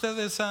acuerda usted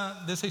de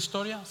esa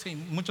historia? Sí,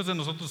 muchos de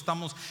nosotros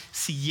estamos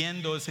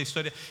siguiendo esa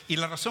historia. Y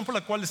la razón por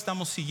la cual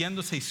estamos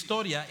siguiendo esa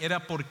historia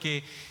era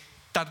porque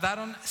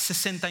tardaron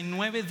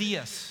 69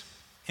 días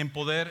en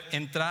poder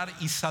entrar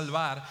y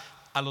salvar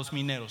a los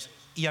mineros.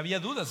 Y había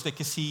dudas de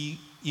que si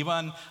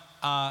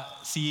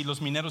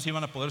los mineros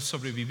iban a poder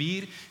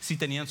sobrevivir, si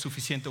tenían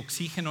suficiente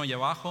oxígeno allá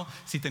abajo,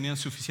 si tenían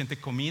suficiente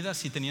comida,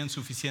 si tenían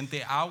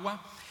suficiente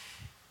agua.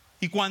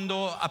 Y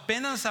cuando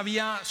apenas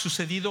había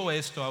sucedido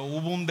esto,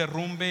 hubo un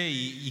derrumbe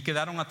y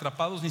quedaron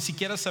atrapados, ni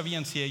siquiera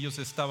sabían si ellos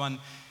estaban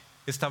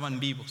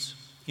vivos.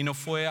 Y no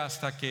fue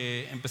hasta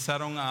que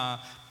empezaron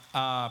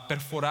a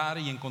perforar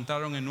y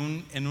encontraron en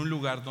un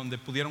lugar donde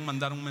pudieron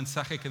mandar un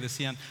mensaje que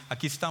decían: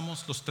 aquí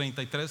estamos los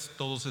 33,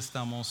 todos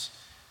estamos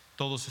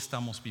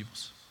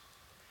vivos.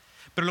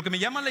 Pero lo que me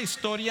llama la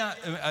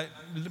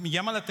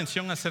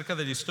atención acerca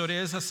de la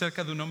historia es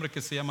acerca de un hombre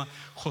que se llama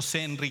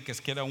José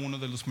Enríquez, que era uno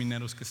de los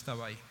mineros que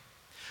estaba ahí.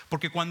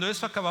 Porque cuando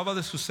eso acababa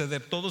de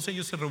suceder, todos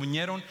ellos se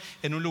reunieron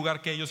en un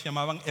lugar que ellos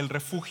llamaban el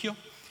refugio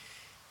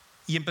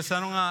y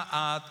empezaron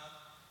a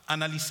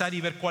analizar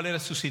y ver cuál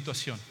era su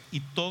situación. Y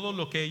todo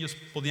lo que ellos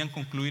podían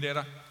concluir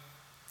era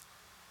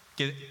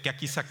que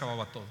aquí se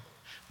acababa todo.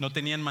 No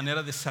tenían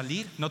manera de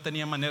salir, no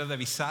tenían manera de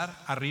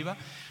avisar arriba,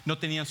 no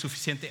tenían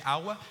suficiente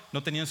agua,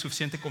 no tenían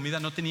suficiente comida,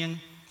 no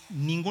tenían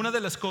ninguna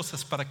de las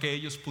cosas para que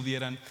ellos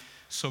pudieran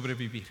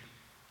sobrevivir.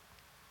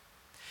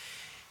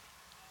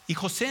 Y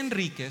José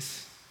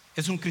Enríquez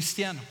es un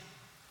cristiano.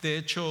 De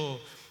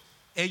hecho,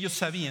 ellos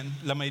sabían,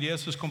 la mayoría de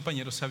sus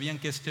compañeros sabían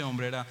que este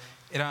hombre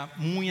era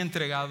muy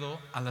entregado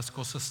a las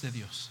cosas de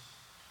Dios.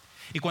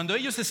 Y cuando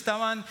ellos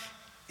estaban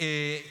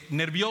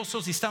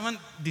nerviosos y estaban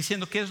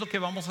diciendo qué es lo que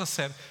vamos a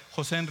hacer,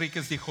 José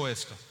Enríquez dijo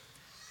esto: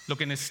 lo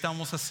que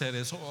necesitamos hacer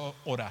es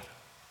orar,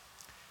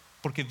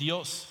 porque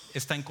Dios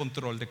está en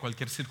control de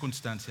cualquier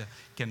circunstancia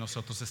que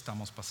nosotros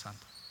estamos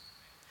pasando.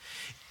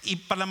 Y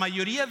para la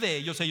mayoría de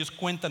ellos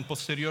cuentan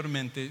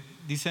posteriormente,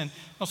 dicen: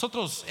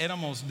 nosotros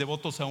éramos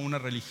devotos a una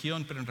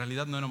religión, pero en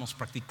realidad no éramos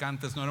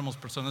practicantes, no éramos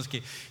personas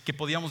que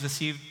podíamos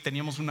decir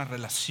teníamos una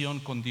relación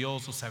con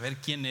Dios o saber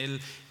quién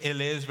Él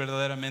es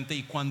verdaderamente.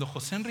 Y cuando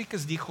José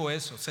Enríquez dijo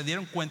eso, se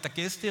dieron cuenta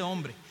que este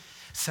hombre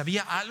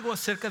sabía algo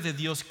acerca de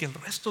Dios que el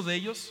resto de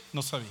ellos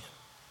no sabía.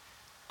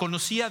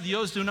 Conocía a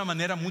Dios de una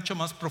manera mucho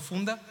más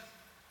profunda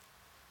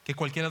que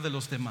cualquiera de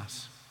los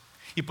demás.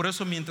 Y por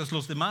eso, mientras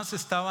los demás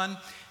estaban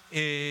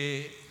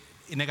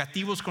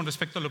negativos con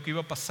respecto a lo que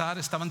iba a pasar,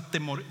 estaban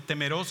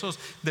temerosos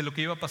de lo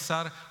que iba a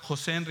pasar,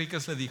 José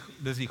Enríquez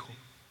les dijo: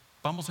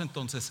 vamos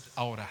entonces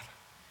a orar.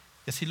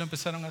 Y así lo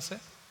empezaron a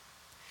hacer.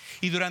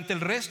 Y durante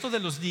el resto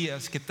de los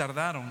días que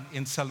tardaron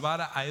en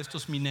salvar a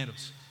estos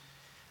mineros,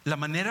 la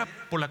manera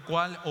por la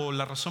cual, o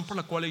la razón por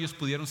la cual ellos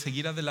pudieron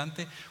seguir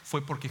adelante,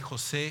 fue porque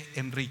José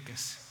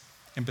Enríquez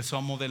empezó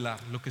a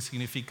modelar lo que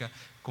significa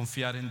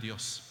confiar en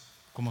Dios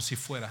como si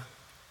fuera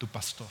tu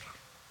pastor.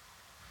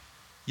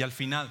 Y al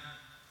final,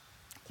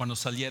 cuando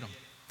salieron,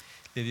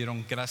 le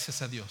dieron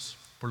gracias a Dios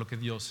por lo que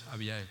Dios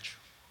había hecho.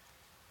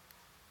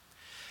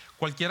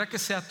 Cualquiera que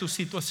sea tu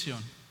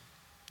situación,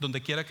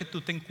 donde quiera que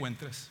tú te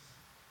encuentres,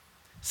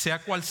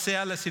 sea cual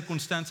sea la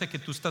circunstancia que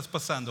tú estás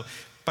pasando,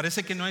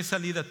 parece que no hay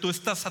salida, tú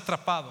estás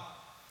atrapado,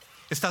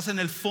 estás en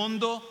el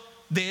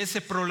fondo de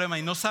ese problema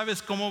y no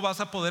sabes cómo vas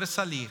a poder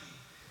salir.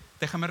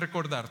 Déjame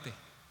recordarte,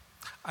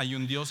 hay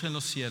un Dios en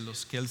los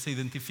cielos que Él se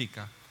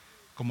identifica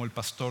como el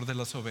pastor de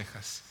las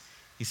ovejas.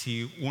 Y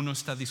si uno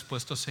está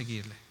dispuesto a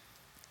seguirle,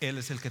 Él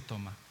es el que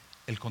toma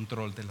el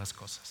control de las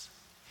cosas.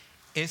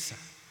 Esa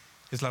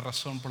es la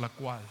razón por la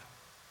cual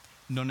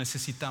no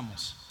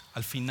necesitamos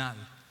al final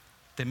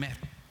temer.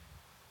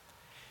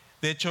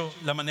 De hecho,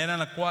 la manera en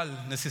la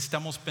cual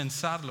necesitamos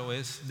pensarlo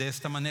es de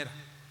esta manera.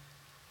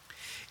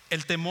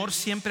 El temor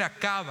siempre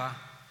acaba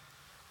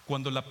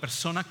cuando la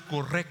persona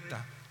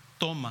correcta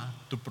toma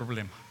tu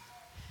problema.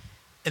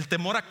 El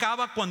temor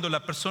acaba cuando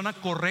la persona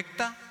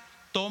correcta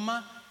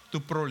toma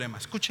tu problema.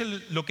 Escuche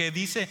lo que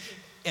dice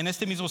en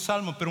este mismo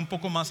salmo, pero un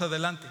poco más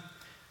adelante.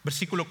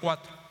 Versículo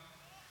 4.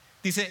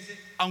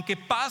 Dice, aunque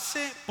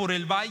pase por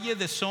el valle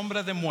de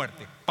sombra de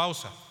muerte.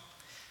 Pausa.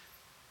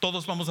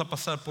 Todos vamos a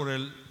pasar por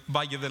el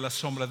valle de la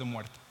sombra de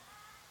muerte.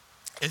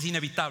 Es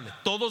inevitable.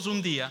 Todos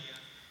un día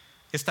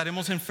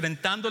estaremos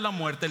enfrentando la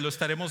muerte, lo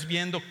estaremos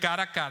viendo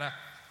cara a cara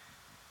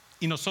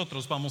y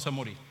nosotros vamos a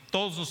morir.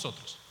 Todos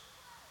nosotros.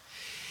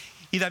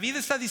 Y David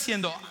está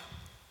diciendo,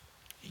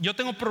 yo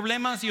tengo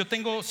problemas, yo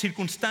tengo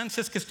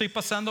circunstancias que estoy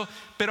pasando,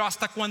 pero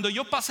hasta cuando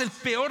yo pase el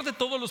peor de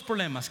todos los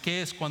problemas,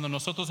 que es cuando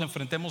nosotros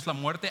enfrentemos la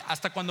muerte,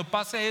 hasta cuando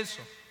pase eso,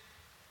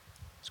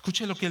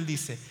 escuche lo que él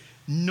dice,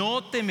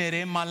 no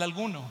temeré mal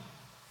alguno.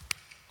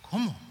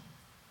 ¿Cómo?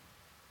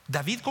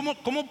 David,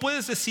 ¿cómo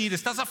puedes decir,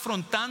 estás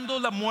afrontando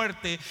la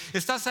muerte,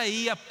 estás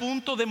ahí a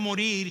punto de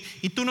morir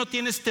y tú no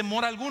tienes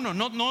temor alguno,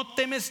 no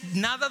temes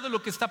nada de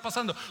lo que está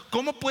pasando?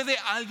 ¿Cómo puede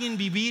alguien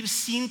vivir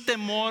sin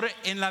temor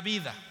en la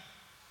vida?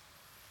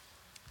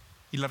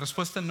 Y la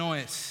respuesta no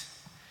es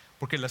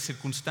porque las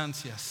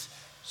circunstancias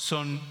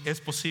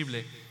es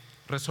posible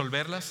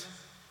resolverlas,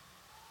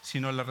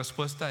 sino la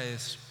respuesta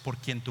es por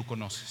quien tú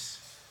conoces.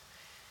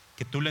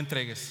 Que tú le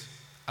entregues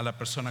a la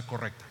persona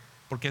correcta,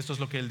 porque esto es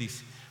lo que él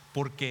dice,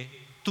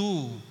 porque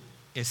tú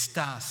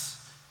estás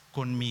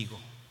conmigo,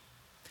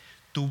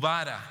 tu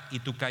vara y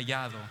tu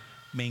cayado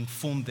me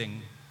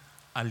infunden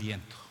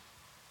aliento.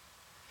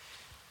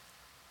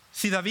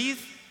 Si David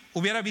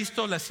hubiera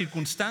visto la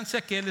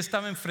circunstancia que él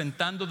estaba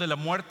enfrentando de la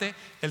muerte,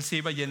 él se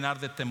iba a llenar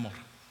de temor.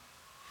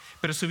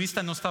 Pero su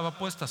vista no estaba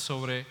puesta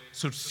sobre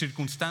su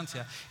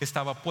circunstancia,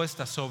 estaba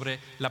puesta sobre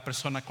la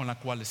persona con la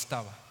cual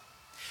estaba.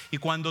 Y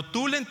cuando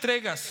tú le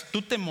entregas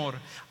tu temor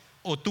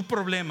o tu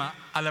problema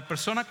a la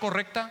persona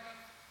correcta,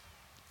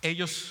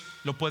 ellos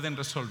lo pueden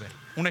resolver.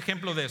 Un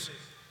ejemplo de eso.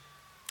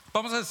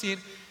 Vamos a decir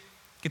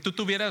que tú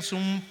tuvieras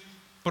un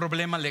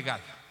problema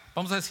legal.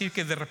 Vamos a decir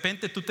que de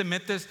repente tú te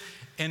metes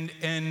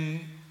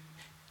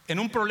en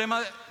un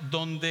problema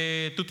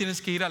donde tú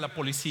tienes que ir a la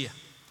policía.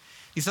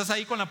 Y estás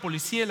ahí con la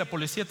policía y la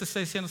policía te está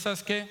diciendo,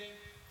 ¿sabes qué?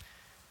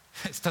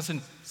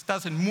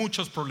 Estás en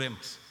muchos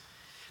problemas.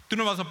 Tú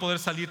no vas a poder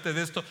salirte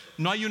de esto.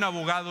 No hay un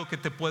abogado que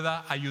te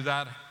pueda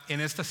ayudar en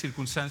esta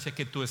circunstancia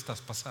que tú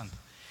estás pasando.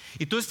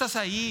 Y tú estás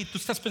ahí, tú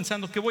estás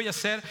pensando, ¿qué voy a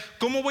hacer?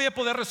 ¿Cómo voy a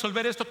poder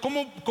resolver esto?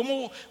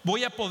 ¿Cómo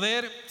voy a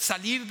poder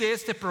salir de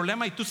este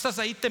problema? Y tú estás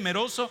ahí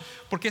temeroso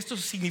porque esto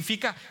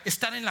significa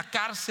estar en la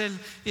cárcel,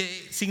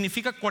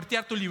 significa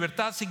cuartear tu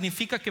libertad,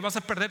 significa que vas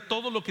a perder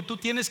todo lo que tú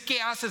tienes.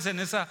 ¿Qué haces en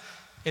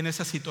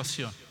esa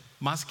situación?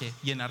 Más que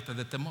llenarte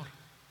de temor.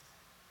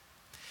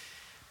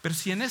 Pero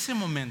si en ese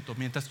momento,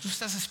 mientras tú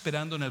estás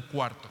esperando en el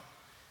cuarto,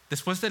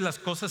 después de las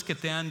cosas que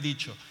te han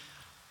dicho,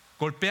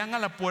 golpean a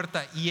la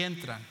puerta y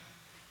entran,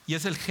 y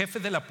es el jefe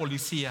de la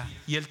policía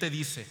y él te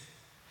dice,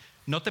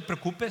 no te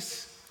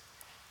preocupes,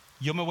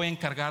 yo me voy a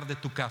encargar de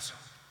tu caso.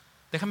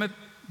 Déjame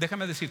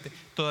decirte,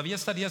 ¿todavía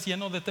estarías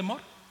lleno de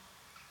temor?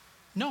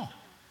 No,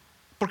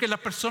 porque la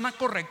persona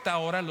correcta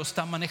ahora lo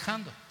está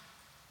manejando.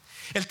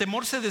 El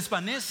temor se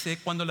desvanece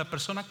cuando la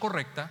persona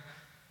correcta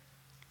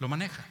lo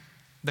maneja.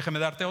 Déjame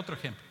darte otro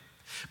ejemplo.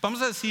 Vamos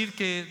a decir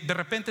que de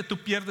repente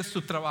tú pierdes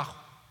tu trabajo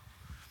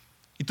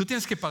y tú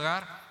tienes que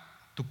pagar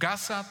tu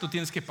casa, tú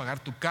tienes que pagar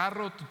tu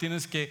carro, tú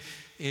tienes que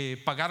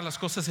pagar las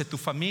cosas de tu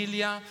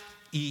familia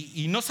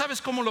y no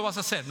sabes cómo lo vas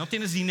a hacer. No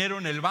tienes dinero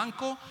en el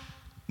banco,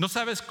 no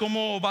sabes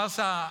cómo vas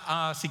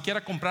a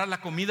siquiera comprar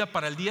la comida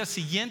para el día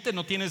siguiente,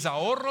 no tienes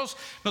ahorros,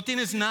 no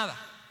tienes nada.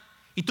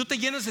 Y tú te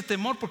llenas de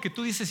temor porque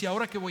tú dices, ¿y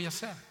ahora qué voy a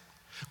hacer?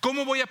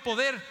 ¿Cómo voy a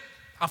poder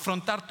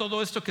afrontar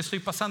todo esto que estoy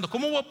pasando?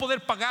 ¿Cómo voy a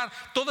poder pagar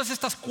todas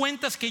estas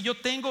cuentas que yo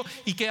tengo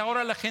y que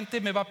ahora la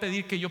gente me va a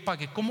pedir que yo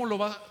pague? ¿Cómo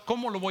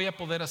lo voy a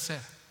poder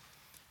hacer?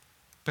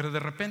 Pero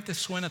de repente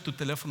suena tu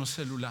teléfono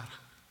celular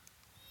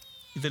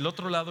y del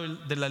otro lado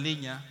de la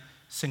línea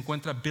se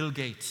encuentra Bill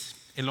Gates,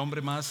 el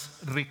hombre más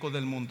rico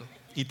del mundo,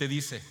 y te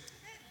dice,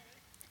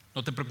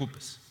 no te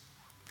preocupes,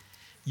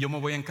 yo me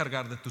voy a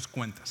encargar de tus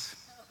cuentas.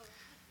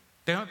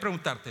 Déjame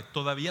preguntarte,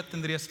 ¿todavía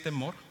tendrías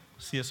temor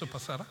si eso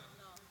pasara?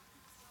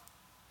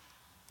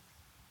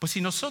 Pues si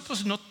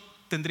nosotros no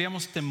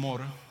tendríamos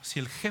temor si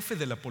el jefe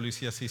de la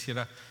policía se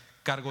hiciera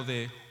cargo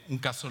de un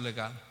caso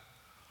legal,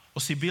 o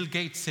si Bill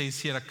Gates se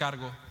hiciera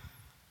cargo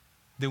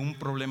de un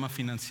problema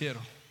financiero,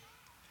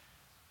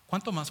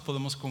 ¿cuánto más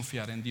podemos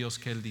confiar en Dios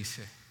que Él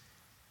dice,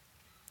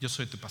 yo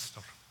soy tu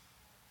pastor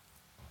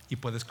y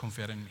puedes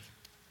confiar en mí?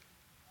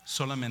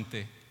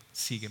 Solamente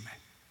sígueme.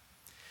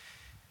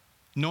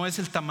 No es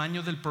el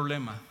tamaño del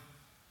problema,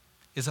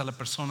 es a la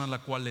persona a la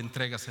cual le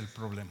entregas el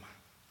problema.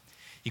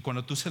 Y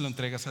cuando tú se lo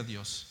entregas a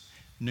Dios,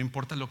 no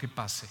importa lo que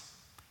pase,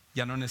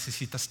 ya no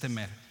necesitas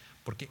temer,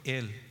 porque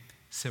Él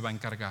se va a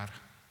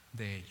encargar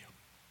de ello.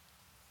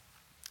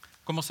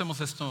 ¿Cómo hacemos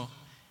esto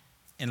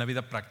en la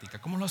vida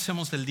práctica? ¿Cómo lo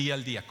hacemos del día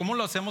al día? ¿Cómo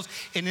lo hacemos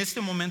en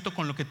este momento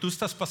con lo que tú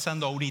estás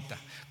pasando ahorita?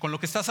 Con lo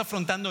que estás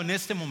afrontando en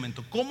este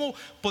momento. ¿Cómo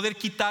poder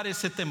quitar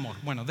ese temor?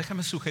 Bueno,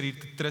 déjame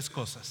sugerirte 3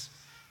 cosas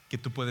que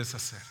tú puedes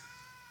hacer.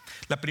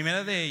 La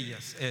primera de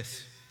ellas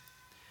es,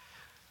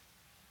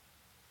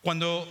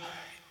 cuando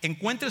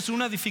encuentres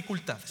una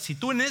dificultad, si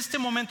tú en este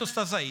momento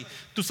estás ahí,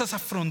 tú estás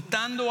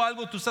afrontando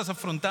algo, tú estás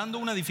afrontando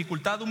una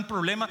dificultad, un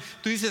problema,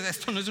 tú dices,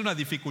 esto no es una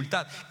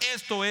dificultad,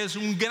 esto es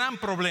un gran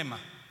problema.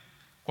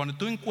 Cuando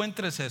tú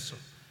encuentres eso,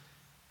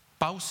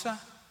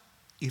 pausa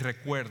y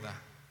recuerda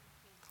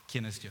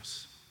quién es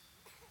Dios.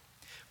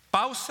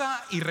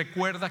 Pausa y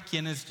recuerda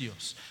quién es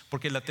Dios,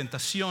 porque la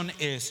tentación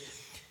es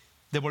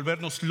de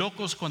volvernos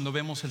locos cuando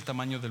vemos el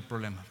tamaño del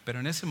problema, pero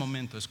en ese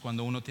momento es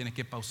cuando uno tiene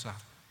que pausar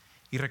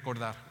y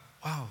recordar,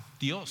 wow,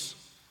 Dios,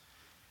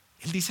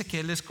 Él dice que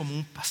Él es como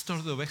un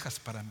pastor de ovejas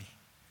para mí.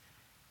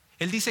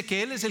 Él dice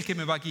que Él es el que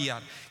me va a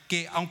guiar,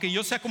 que aunque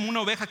yo sea como una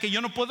oveja, que yo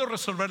no puedo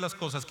resolver las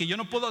cosas, que yo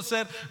no puedo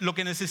hacer lo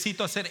que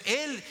necesito hacer,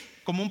 Él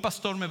como un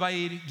pastor me va a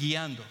ir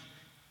guiando.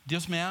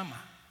 Dios me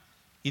ama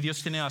y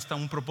Dios tiene hasta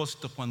un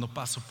propósito cuando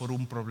paso por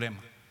un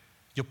problema.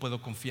 Yo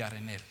puedo confiar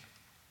en Él.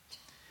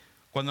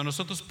 Cuando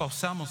nosotros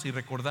pausamos y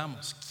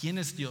recordamos quién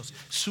es Dios,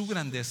 su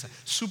grandeza,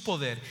 su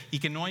poder, y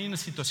que no hay una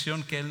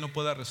situación que Él no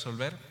pueda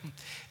resolver,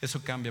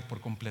 eso cambia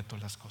por completo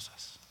las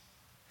cosas.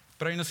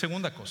 Pero hay una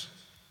segunda cosa.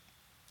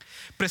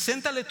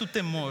 Preséntale tu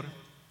temor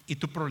y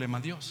tu problema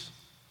a Dios.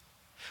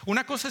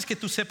 Una cosa es que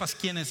tú sepas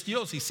quién es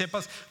Dios y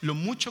sepas lo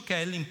mucho que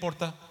a Él le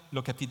importa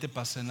lo que a ti te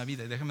pasa en la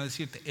vida. Y déjame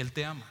decirte, Él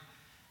te ama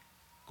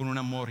con un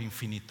amor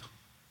infinito.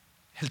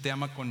 Él te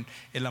ama con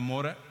el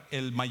amor,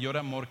 el mayor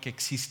amor que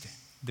existe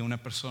de una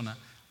persona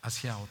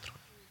hacia otro.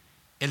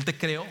 Él te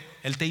creó,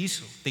 Él te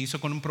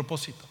hizo con un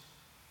propósito.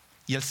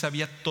 Y Él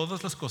sabía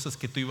todas las cosas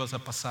que tú ibas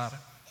a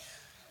pasar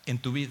en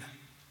tu vida.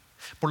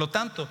 Por lo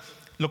tanto,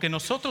 lo que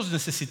nosotros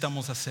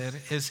necesitamos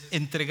hacer es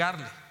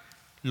entregarle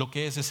lo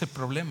que es ese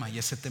problema y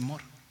ese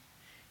temor.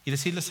 Y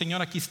decirle,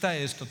 Señor, aquí está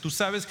esto. Tú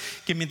sabes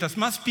que mientras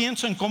más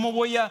pienso en cómo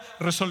voy a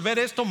resolver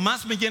esto,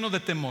 más me lleno de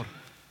temor.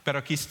 Pero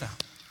aquí está,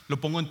 lo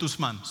pongo en tus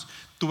manos.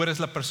 Tú eres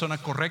la persona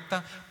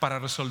correcta para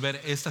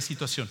resolver esta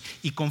situación.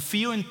 Y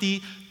confío en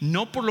ti,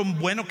 no por lo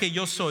bueno que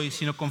yo soy,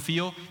 sino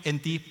confío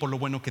en ti por lo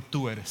bueno que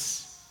tú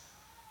eres.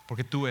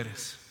 Porque tú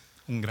eres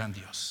un gran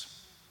Dios.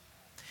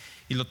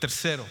 Y lo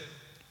tercero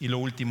y lo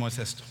último es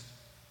esto.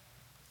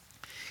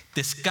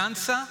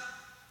 Descansa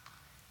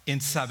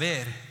en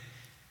saber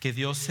que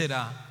Dios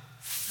será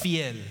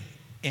fiel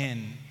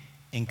en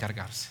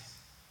encargarse.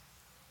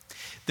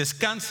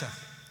 Descansa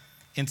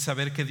en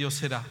saber que Dios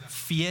será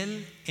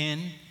fiel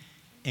en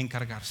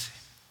encargarse.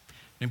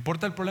 No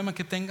importa el problema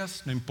que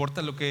tengas, no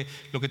importa lo que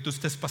tú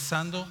estés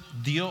pasando,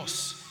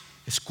 Dios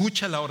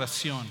escucha la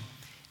oración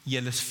y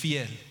Él es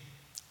fiel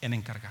en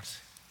encargarse.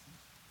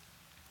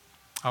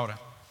 Ahora,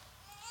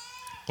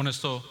 con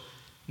esto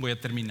voy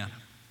a terminar.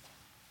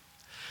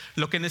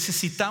 Lo que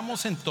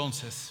necesitamos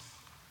entonces,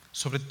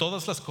 sobre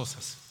todas las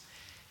cosas,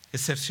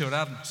 es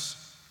cerciorarnos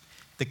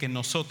de que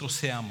nosotros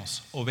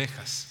seamos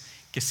ovejas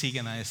que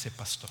siguen a ese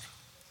pastor.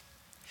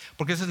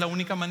 Porque esa es la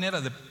única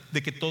manera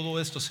de que todo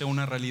esto sea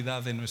una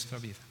realidad de nuestra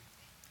vida.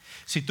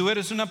 Si tú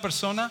eres una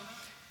persona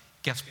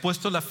que has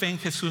puesto la fe en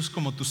Jesús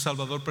como tu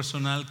Salvador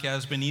personal, que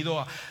has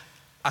venido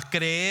a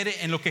creer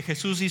en lo que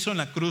Jesús hizo en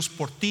la cruz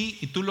por ti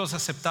y tú lo has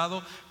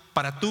aceptado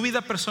para tu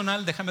vida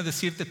personal, déjame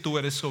decirte, tú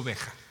eres su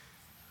oveja.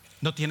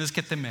 No tienes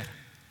que temer.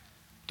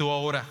 Tú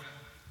ahora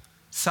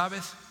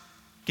sabes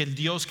que el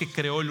Dios que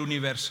creó el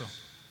universo,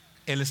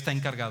 Él está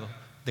encargado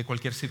de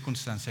cualquier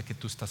circunstancia que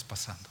tú estás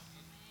pasando.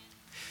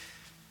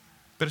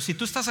 Pero si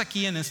tú estás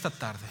aquí en esta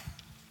tarde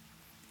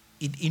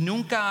y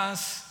nunca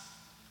has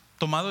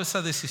tomado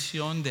esa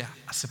decisión de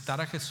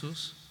aceptar a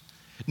Jesús,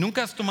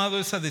 nunca has tomado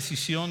esa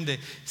decisión de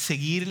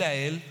seguirle a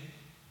Él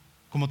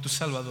como tu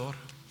Salvador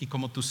y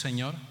como tu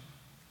Señor,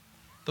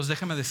 entonces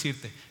déjame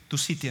decirte, tú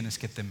sí tienes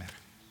que temer.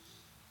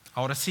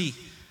 Ahora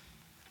sí,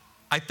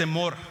 hay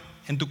temor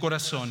en tu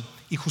corazón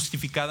y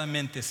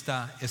justificadamente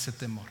está ese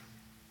temor.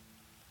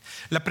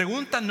 La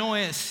pregunta no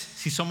es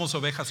si somos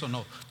ovejas o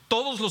no.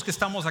 Todos los que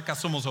estamos acá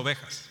somos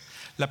ovejas.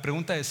 La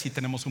pregunta es si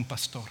tenemos un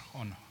pastor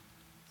o no.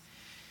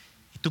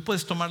 Y tú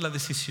puedes tomar la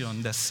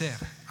decisión de hacer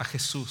a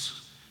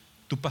Jesús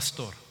tu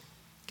pastor,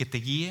 que te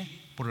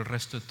guíe por el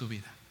resto de tu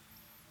vida,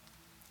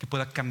 que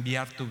pueda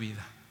cambiar tu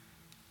vida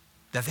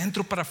de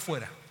adentro para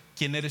afuera.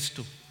 ¿Quién eres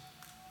tú?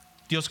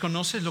 Dios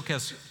conoce lo que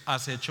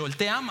has hecho. Él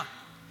te ama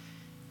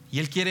y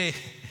Él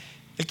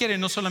quiere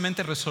no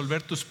solamente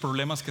resolver tus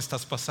problemas que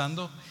estás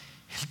pasando,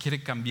 Él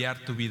quiere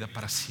cambiar tu vida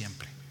para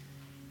siempre.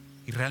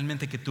 Y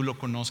realmente que tú lo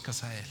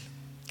conozcas a Él,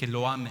 que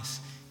lo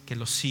ames, que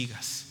lo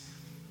sigas,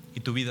 y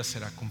tu vida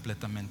será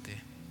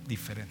completamente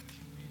diferente.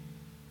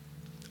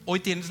 Hoy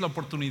tienes la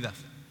oportunidad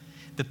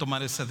de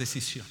tomar esa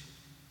decisión.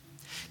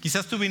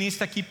 Quizás tú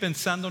viniste aquí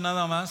pensando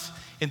nada más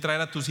en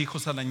traer a tus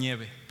hijos a la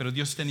nieve, pero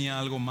Dios tenía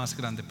algo más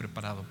grande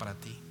preparado para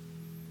ti.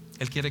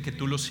 Él quiere que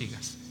tú lo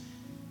sigas.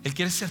 Él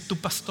quiere ser tu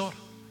pastor.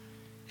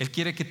 Él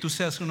quiere que tú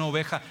seas una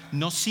oveja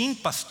no sin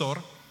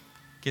pastor,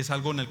 que es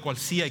algo en el cual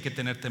sí hay que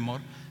tener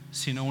temor,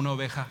 sino una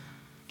oveja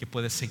que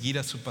puede seguir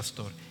a su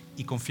pastor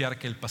y confiar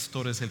que el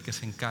pastor es el que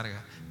se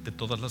encarga de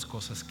todas las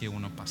cosas que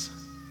uno pasa.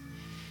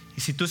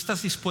 Y si tú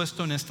estás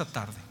dispuesto en esta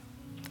tarde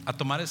a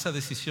tomar esa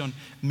decisión,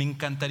 me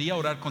encantaría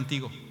orar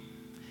contigo.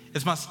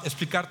 Es más,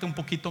 explicarte un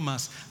poquito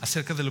más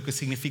acerca de lo que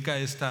significa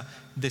esta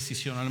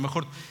decisión. A lo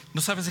mejor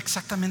no sabes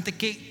exactamente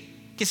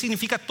qué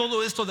significa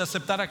todo esto de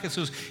aceptar a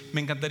Jesús.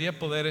 Me encantaría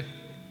poder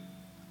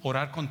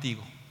orar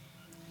contigo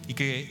y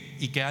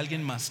que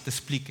alguien más te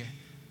explique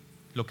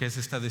lo que es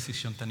esta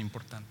decisión tan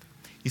importante.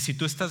 Y si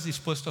tú estás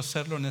dispuesto a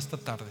hacerlo en esta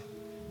tarde,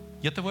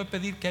 yo te voy a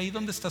pedir que ahí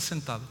donde estás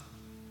sentado,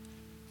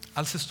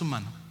 alces tu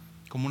mano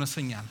como una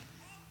señal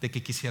de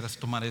que quisieras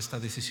tomar esta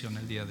decisión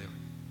el día de hoy.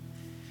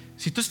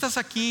 Si tú estás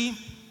aquí,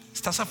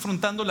 estás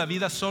afrontando la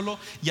vida solo,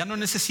 ya no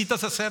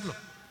necesitas hacerlo.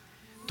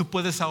 Tú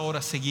puedes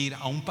ahora seguir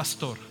a un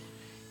pastor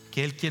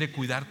que Él quiere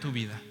cuidar tu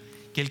vida,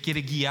 que Él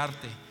quiere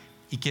guiarte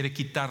y quiere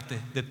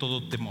quitarte de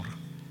todo temor.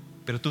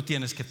 Pero tú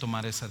tienes que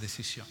tomar esa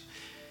decisión.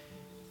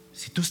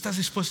 Si tú estás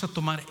dispuesto a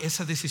tomar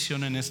esa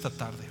decisión en esta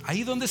tarde,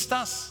 ahí donde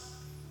estás,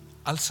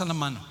 alza la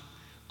mano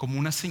como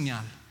una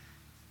señal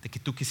de que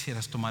tú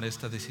quisieras tomar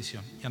esta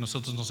decisión. Y a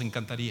nosotros nos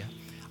encantaría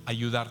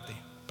ayudarte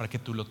para que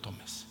tú lo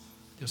tomes.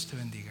 Dios te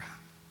bendiga.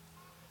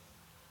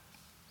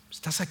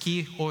 Estás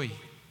aquí hoy.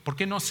 ¿Por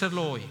qué no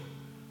hacerlo hoy?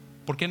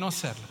 ¿Por qué no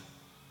hacerlo?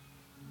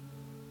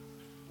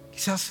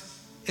 Quizás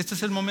este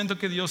es el momento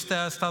que Dios te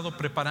ha estado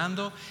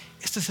preparando.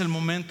 Este es el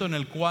momento en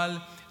el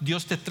cual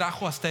Dios te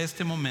trajo hasta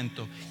este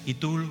momento. Y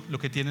tú lo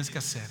que tienes que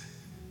hacer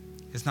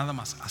es nada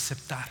más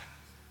aceptar.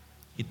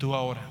 Y tú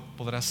ahora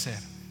podrás ser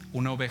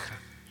una oveja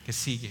que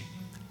sigue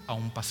a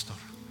un pastor.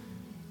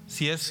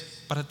 Si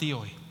es para ti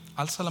hoy,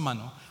 alza la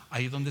mano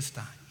ahí donde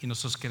está y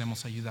nosotros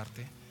queremos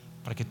ayudarte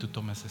para que tú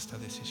tomes esta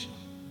decisión.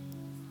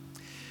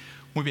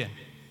 Muy bien,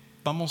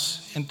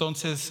 vamos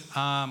entonces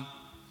a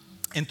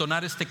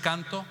entonar este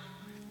canto.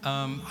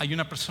 Hay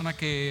una persona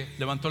que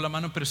levantó la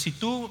mano, pero si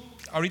tú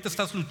ahorita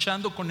estás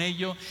luchando con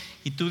ello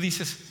y tú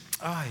dices,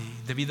 ay,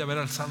 debí de haber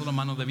alzado la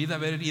mano, debí de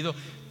haber ido,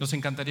 nos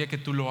encantaría que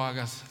tú lo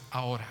hagas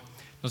ahora.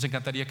 Nos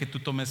encantaría que tú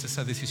tomes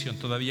esa decisión.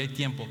 Todavía hay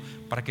tiempo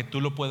para que tú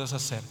lo puedas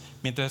hacer.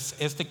 Mientras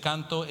este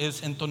canto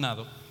es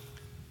entonado,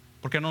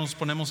 ¿por qué no nos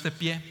ponemos de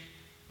pie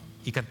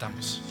y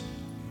cantamos?